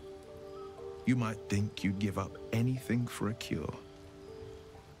 You might think you'd give up anything for a cure.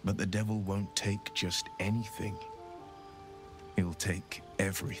 But the devil won't take just anything. He'll take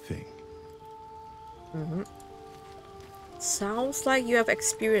everything. Sounds like you have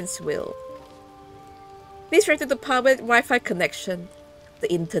experience, Will. Please try to the public Wi-Fi connection. The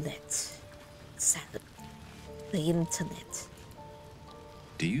internet. 7. The internet.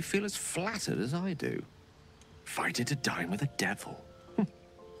 Do you feel as flattered as I do? Fighting to dine with a devil. You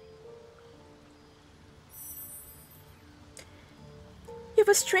have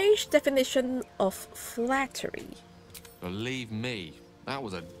a strange definition of flattery. Believe me, that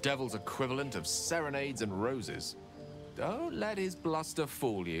was a devil's equivalent of serenades and roses. Don't let his bluster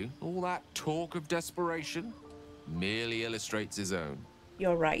fool you. All that talk of desperation merely illustrates his own.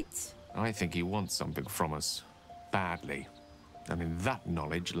 You're right. I think he wants something from us. Badly. And in that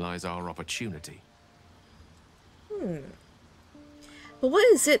knowledge lies our opportunity. But what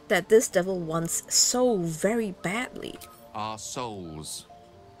is it that this devil wants so very badly? Our souls.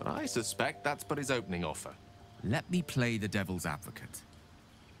 But I suspect that's but his opening offer. Let me play the devil's advocate.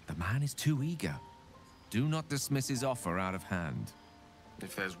 The man is too eager. Do not dismiss his offer out of hand.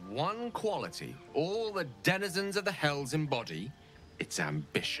 If there's one quality all the denizens of the hells embody, it's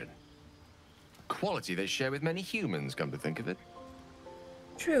ambition. A quality they share with many humans, come to think of it.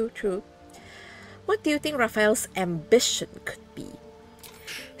 True, true. What do you think Raphael's ambition could be?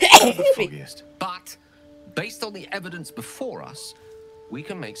 The foggiest. But, based on the evidence before us, we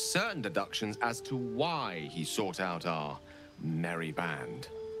can make certain deductions as to why he sought out our merry band.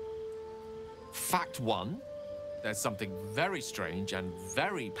 Fact 1, there's something very strange and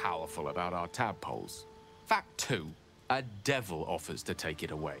very powerful about our tadpoles. Fact 2, a devil offers to take it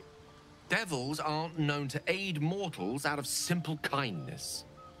away. Devils aren't known to aid mortals out of simple kindness.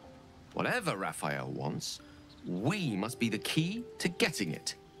 Whatever Raphael wants, we must be the key to getting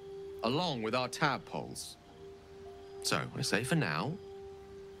it, along with our tadpoles. So, I say for now,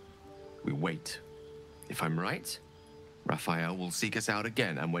 we wait. If I'm right, Raphael will seek us out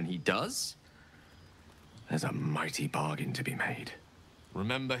again, and when he does, there's a mighty bargain to be made.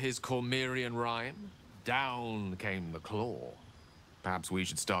 Remember his Cormyrean rhyme? Down came the claw. Perhaps we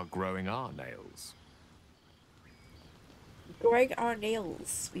should start growing our nails. Growing our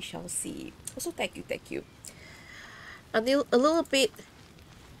nails, we shall see. Also, thank you. A little bit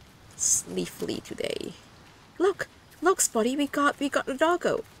sleepily today. Look, look, Spotty, we got the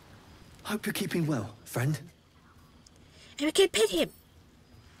doggo. Hope you're keeping well, friend. And we can pet him.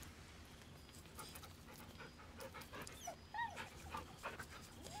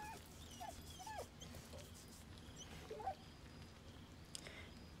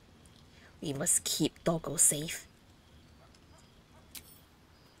 We must keep doggo safe.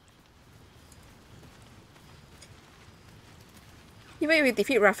 Even if we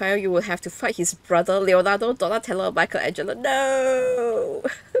defeat Raphael, you will have to fight his brother, Leonardo, Donatello, Michelangelo. No!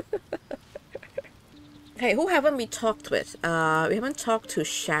 Okay, who haven't we talked with? We haven't talked to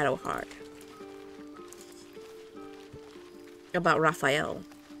Shadowheart about Raphael.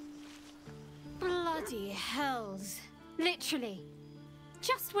 Bloody hells. Literally.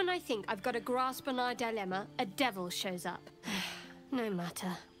 Just when I think I've got a grasp on our dilemma, a devil shows up. No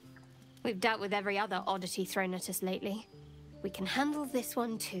matter. We've dealt with every other oddity thrown at us lately. We can handle this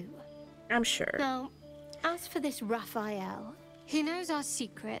one too. I'm sure. Now, as for this Raphael, he knows our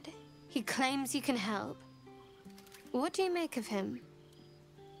secret. He claims he can help. What do you make of him?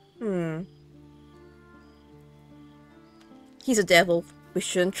 He's a devil. We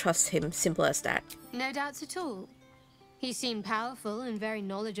shouldn't trust him. Simple as that. No doubts at all. He seemed powerful and very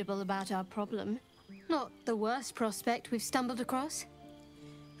knowledgeable about our problem. Not the worst prospect we've stumbled across.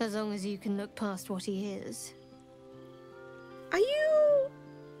 As long as you can look past what he is. Are you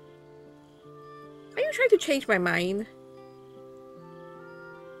trying to change my mind?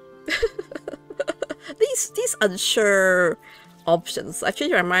 These unsure options. I've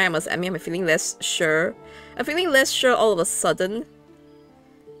changed my mind, I must admit. I'm feeling less sure. I'm feeling less sure all of a sudden.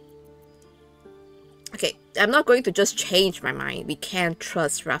 Okay, I'm not going to just change my mind. We can't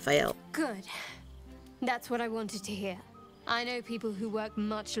trust Raphael. Good. That's what I wanted to hear. I know people who work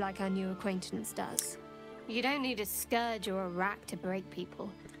much like our new acquaintance does. You don't need a scourge or a rack to break people.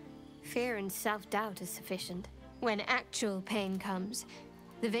 Fear and self-doubt is sufficient. When actual pain comes,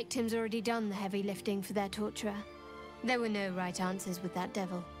 the victim's already done the heavy lifting for their torturer. There were no right answers with that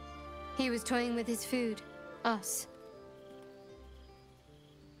devil. He was toying with his food. Us.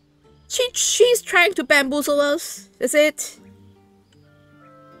 She's trying to bamboozle us, is it?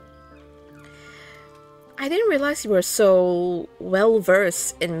 I didn't realize you were so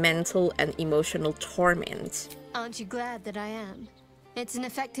well-versed in mental and emotional torment. Aren't you glad that I am? It's an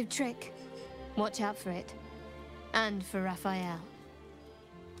effective trick. Watch out for it. And for Raphael.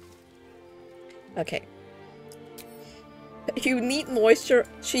 Okay. You need moisture.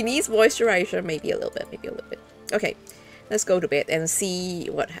 She needs moisturizer, maybe a little bit. Okay, let's go to bed and see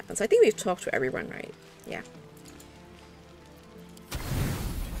what happens. I think we've talked to everyone, right? Yeah.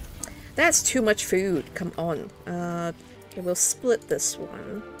 That's too much food. Come on. Okay, we'll split this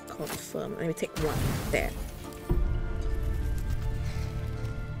one. Confirm. Let me take one. There.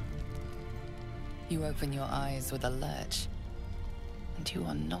 You open your eyes with a lurch, and you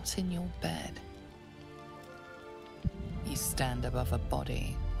are not in your bed. You stand above a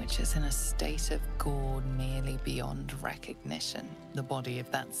body which is in a state of gore nearly beyond recognition. The body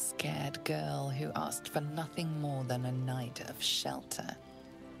of that scared girl who asked for nothing more than a night of shelter.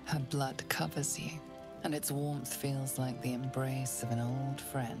 Her blood covers you, and its warmth feels like the embrace of an old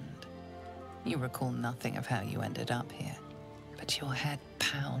friend. You recall nothing of how you ended up here, but your head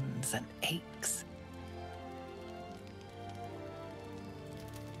pounds and aches.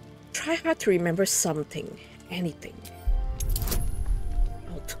 Try hard to remember something. Anything.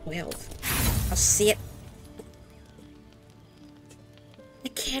 Oh, 12. I'll see it. I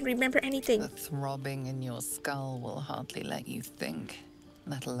can't remember anything. The throbbing in your skull will hardly let you think,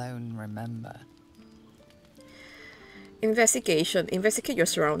 let alone remember. Investigation. Investigate your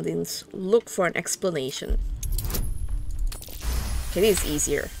surroundings. Look for an explanation. Okay, this is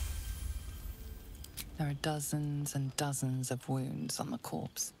easier. There are dozens and dozens of wounds on the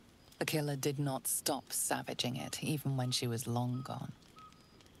corpse. The killer did not stop savaging it, even when she was long gone.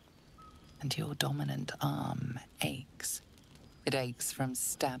 And your dominant arm aches. It aches from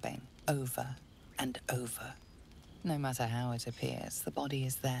stabbing over and over. No matter how it appears, the body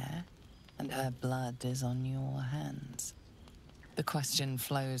is there, and her blood is on your hands. The question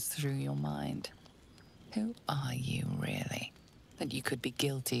flows through your mind. Who are you, really, that you could be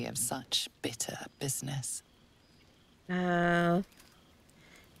guilty of such bitter business?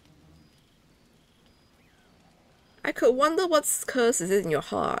 I could wonder what curse is in your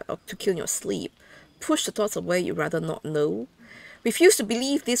heart or to kill in your sleep. Push the thoughts away you'd rather not know. Refuse to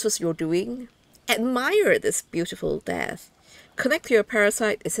believe this was your doing. Admire this beautiful death. Connect to your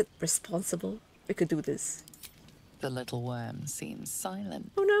parasite. Is it responsible? We could do this. The little worm seems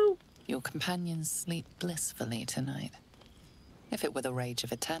silent. Oh no. Your companions sleep blissfully tonight. If it were the rage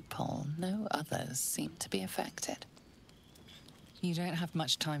of a tadpole, no others seem to be affected. You don't have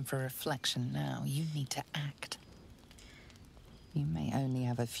much time for reflection now. You need to act. You may only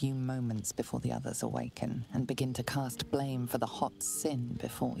have a few moments before the others awaken and begin to cast blame for the hot sin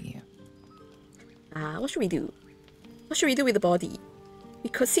before you. What should we do? What should we do with the body? We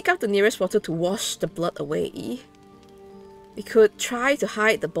could seek out the nearest water to wash the blood away. We could try to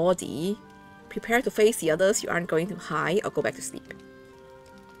hide the body. Prepare to face the others you aren't going to hide, or go back to sleep.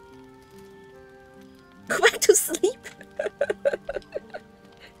 Go back to sleep?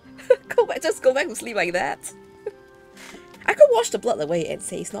 Just go back to sleep like that? I could wash the blood away and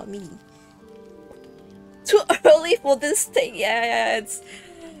say it's not me. Too early for this thing, yeah, it's...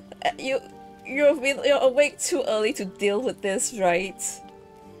 You're awake too early to deal with this, right?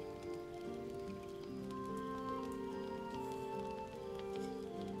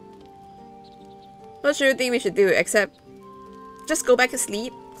 What do you think we should do, except just go back to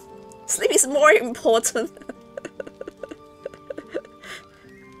sleep? Sleep is more important.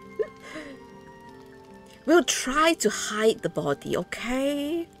 We'll try to hide the body,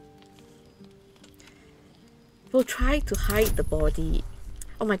 okay? We'll try to hide the body.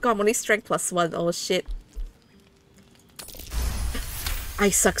 Oh my god, I'm only strength +1. Oh shit.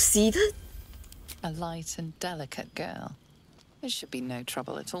 I succeeded? A light and delicate girl. It should be no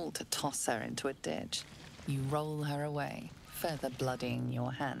trouble at all to toss her into a ditch. You roll her away, further bloodying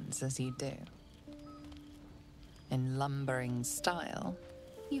your hands as you do. In lumbering style,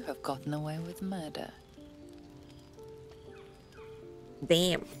 you have gotten away with murder.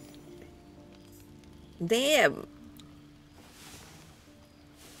 Damn. Damn.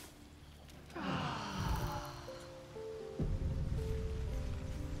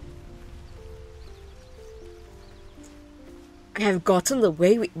 I have gotten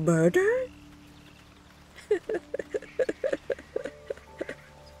away with murder?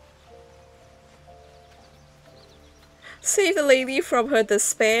 Save the lady from her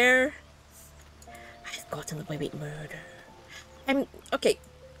despair. I've gotten away with murder. Okay.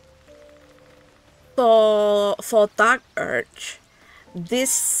 For Dark Urge,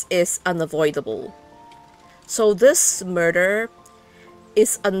 this is unavoidable. So this murder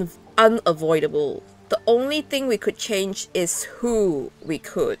is unavoidable. The only thing we could change is who we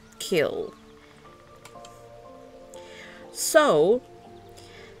could kill. So,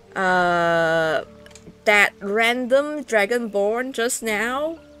 that random dragonborn just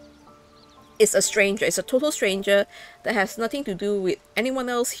now is a stranger. It's a total stranger that has nothing to do with anyone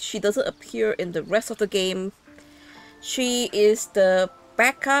else. She doesn't appear in the rest of the game. She is the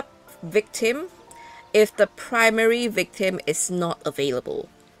backup victim if the primary victim is not available.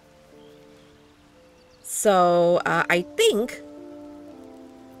 So, I think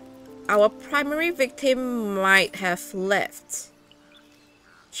our primary victim might have left.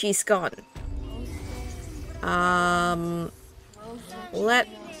 She's gone.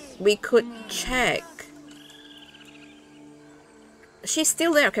 We could check. She's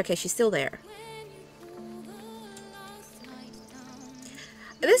still there. Okay, she's still there.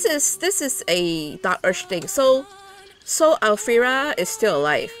 This is a Dark Urge thing. So Alfira is still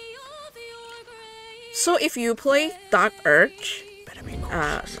alive. So if you play Dark Urge,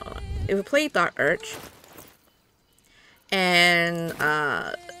 if you play Dark Urge, and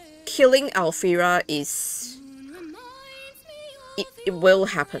killing Alfira is, it will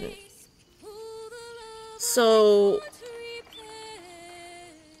happen. So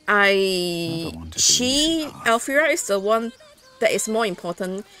Alfira is the one that is more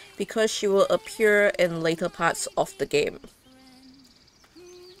important because she will appear in later parts of the game.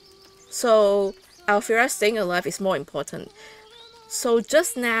 So Alfira staying alive is more important. So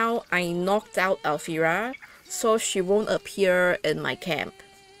just now I knocked out Alfira, so she won't appear in my camp.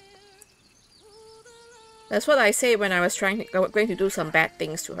 That's what I say when I was going to do some bad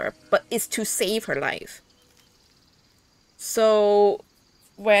things to her, but it's to save her life. So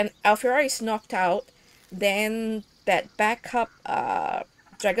when Alfira is knocked out, then that backup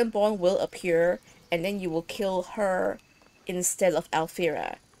Dragonborn will appear, and then you will kill her instead of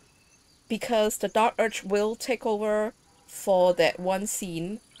Alfira. Because the Dark Urge will take over for that one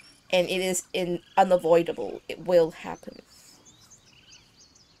scene, and it is unavoidable. It will happen.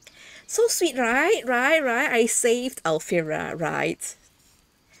 So sweet, right? Right. I saved Alfira, right?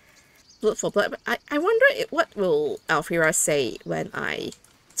 Blood for blood. I wonder what will Alfira say when I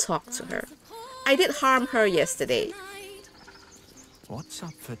talk to her. I did harm her yesterday. What's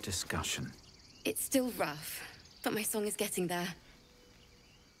up for discussion? It's still rough, but my song is getting there.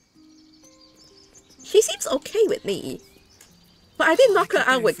 She seems okay with me. But I did knock her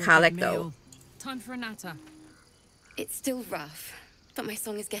out with Kalek though. Time for a natter. It's still rough, but my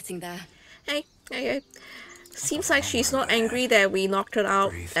song is getting there. Hey. Seems like she's not angry that we knocked her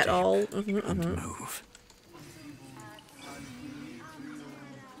out at all. Move.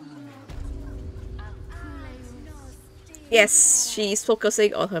 Yes, she's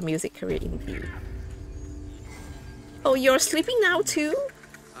focusing on her music career in view. Oh, you're sleeping now too?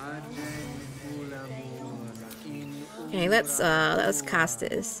 Okay, let's cast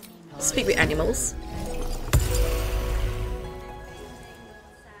this. Speak with animals.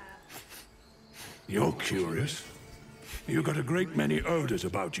 You're curious. You got a great many odors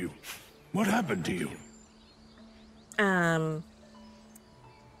about you. What happened to you? Tell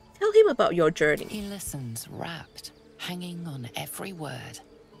him about your journey. He listens, rapt, hanging on every word.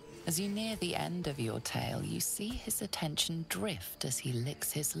 As you near the end of your tale, you see his attention drift as he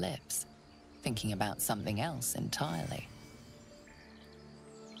licks his lips, thinking about something else entirely.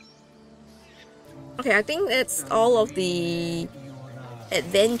 Okay, I think that's all of the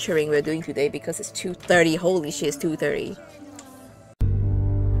adventuring we're doing today because it's 2:30. Holy shit, it's 2:30.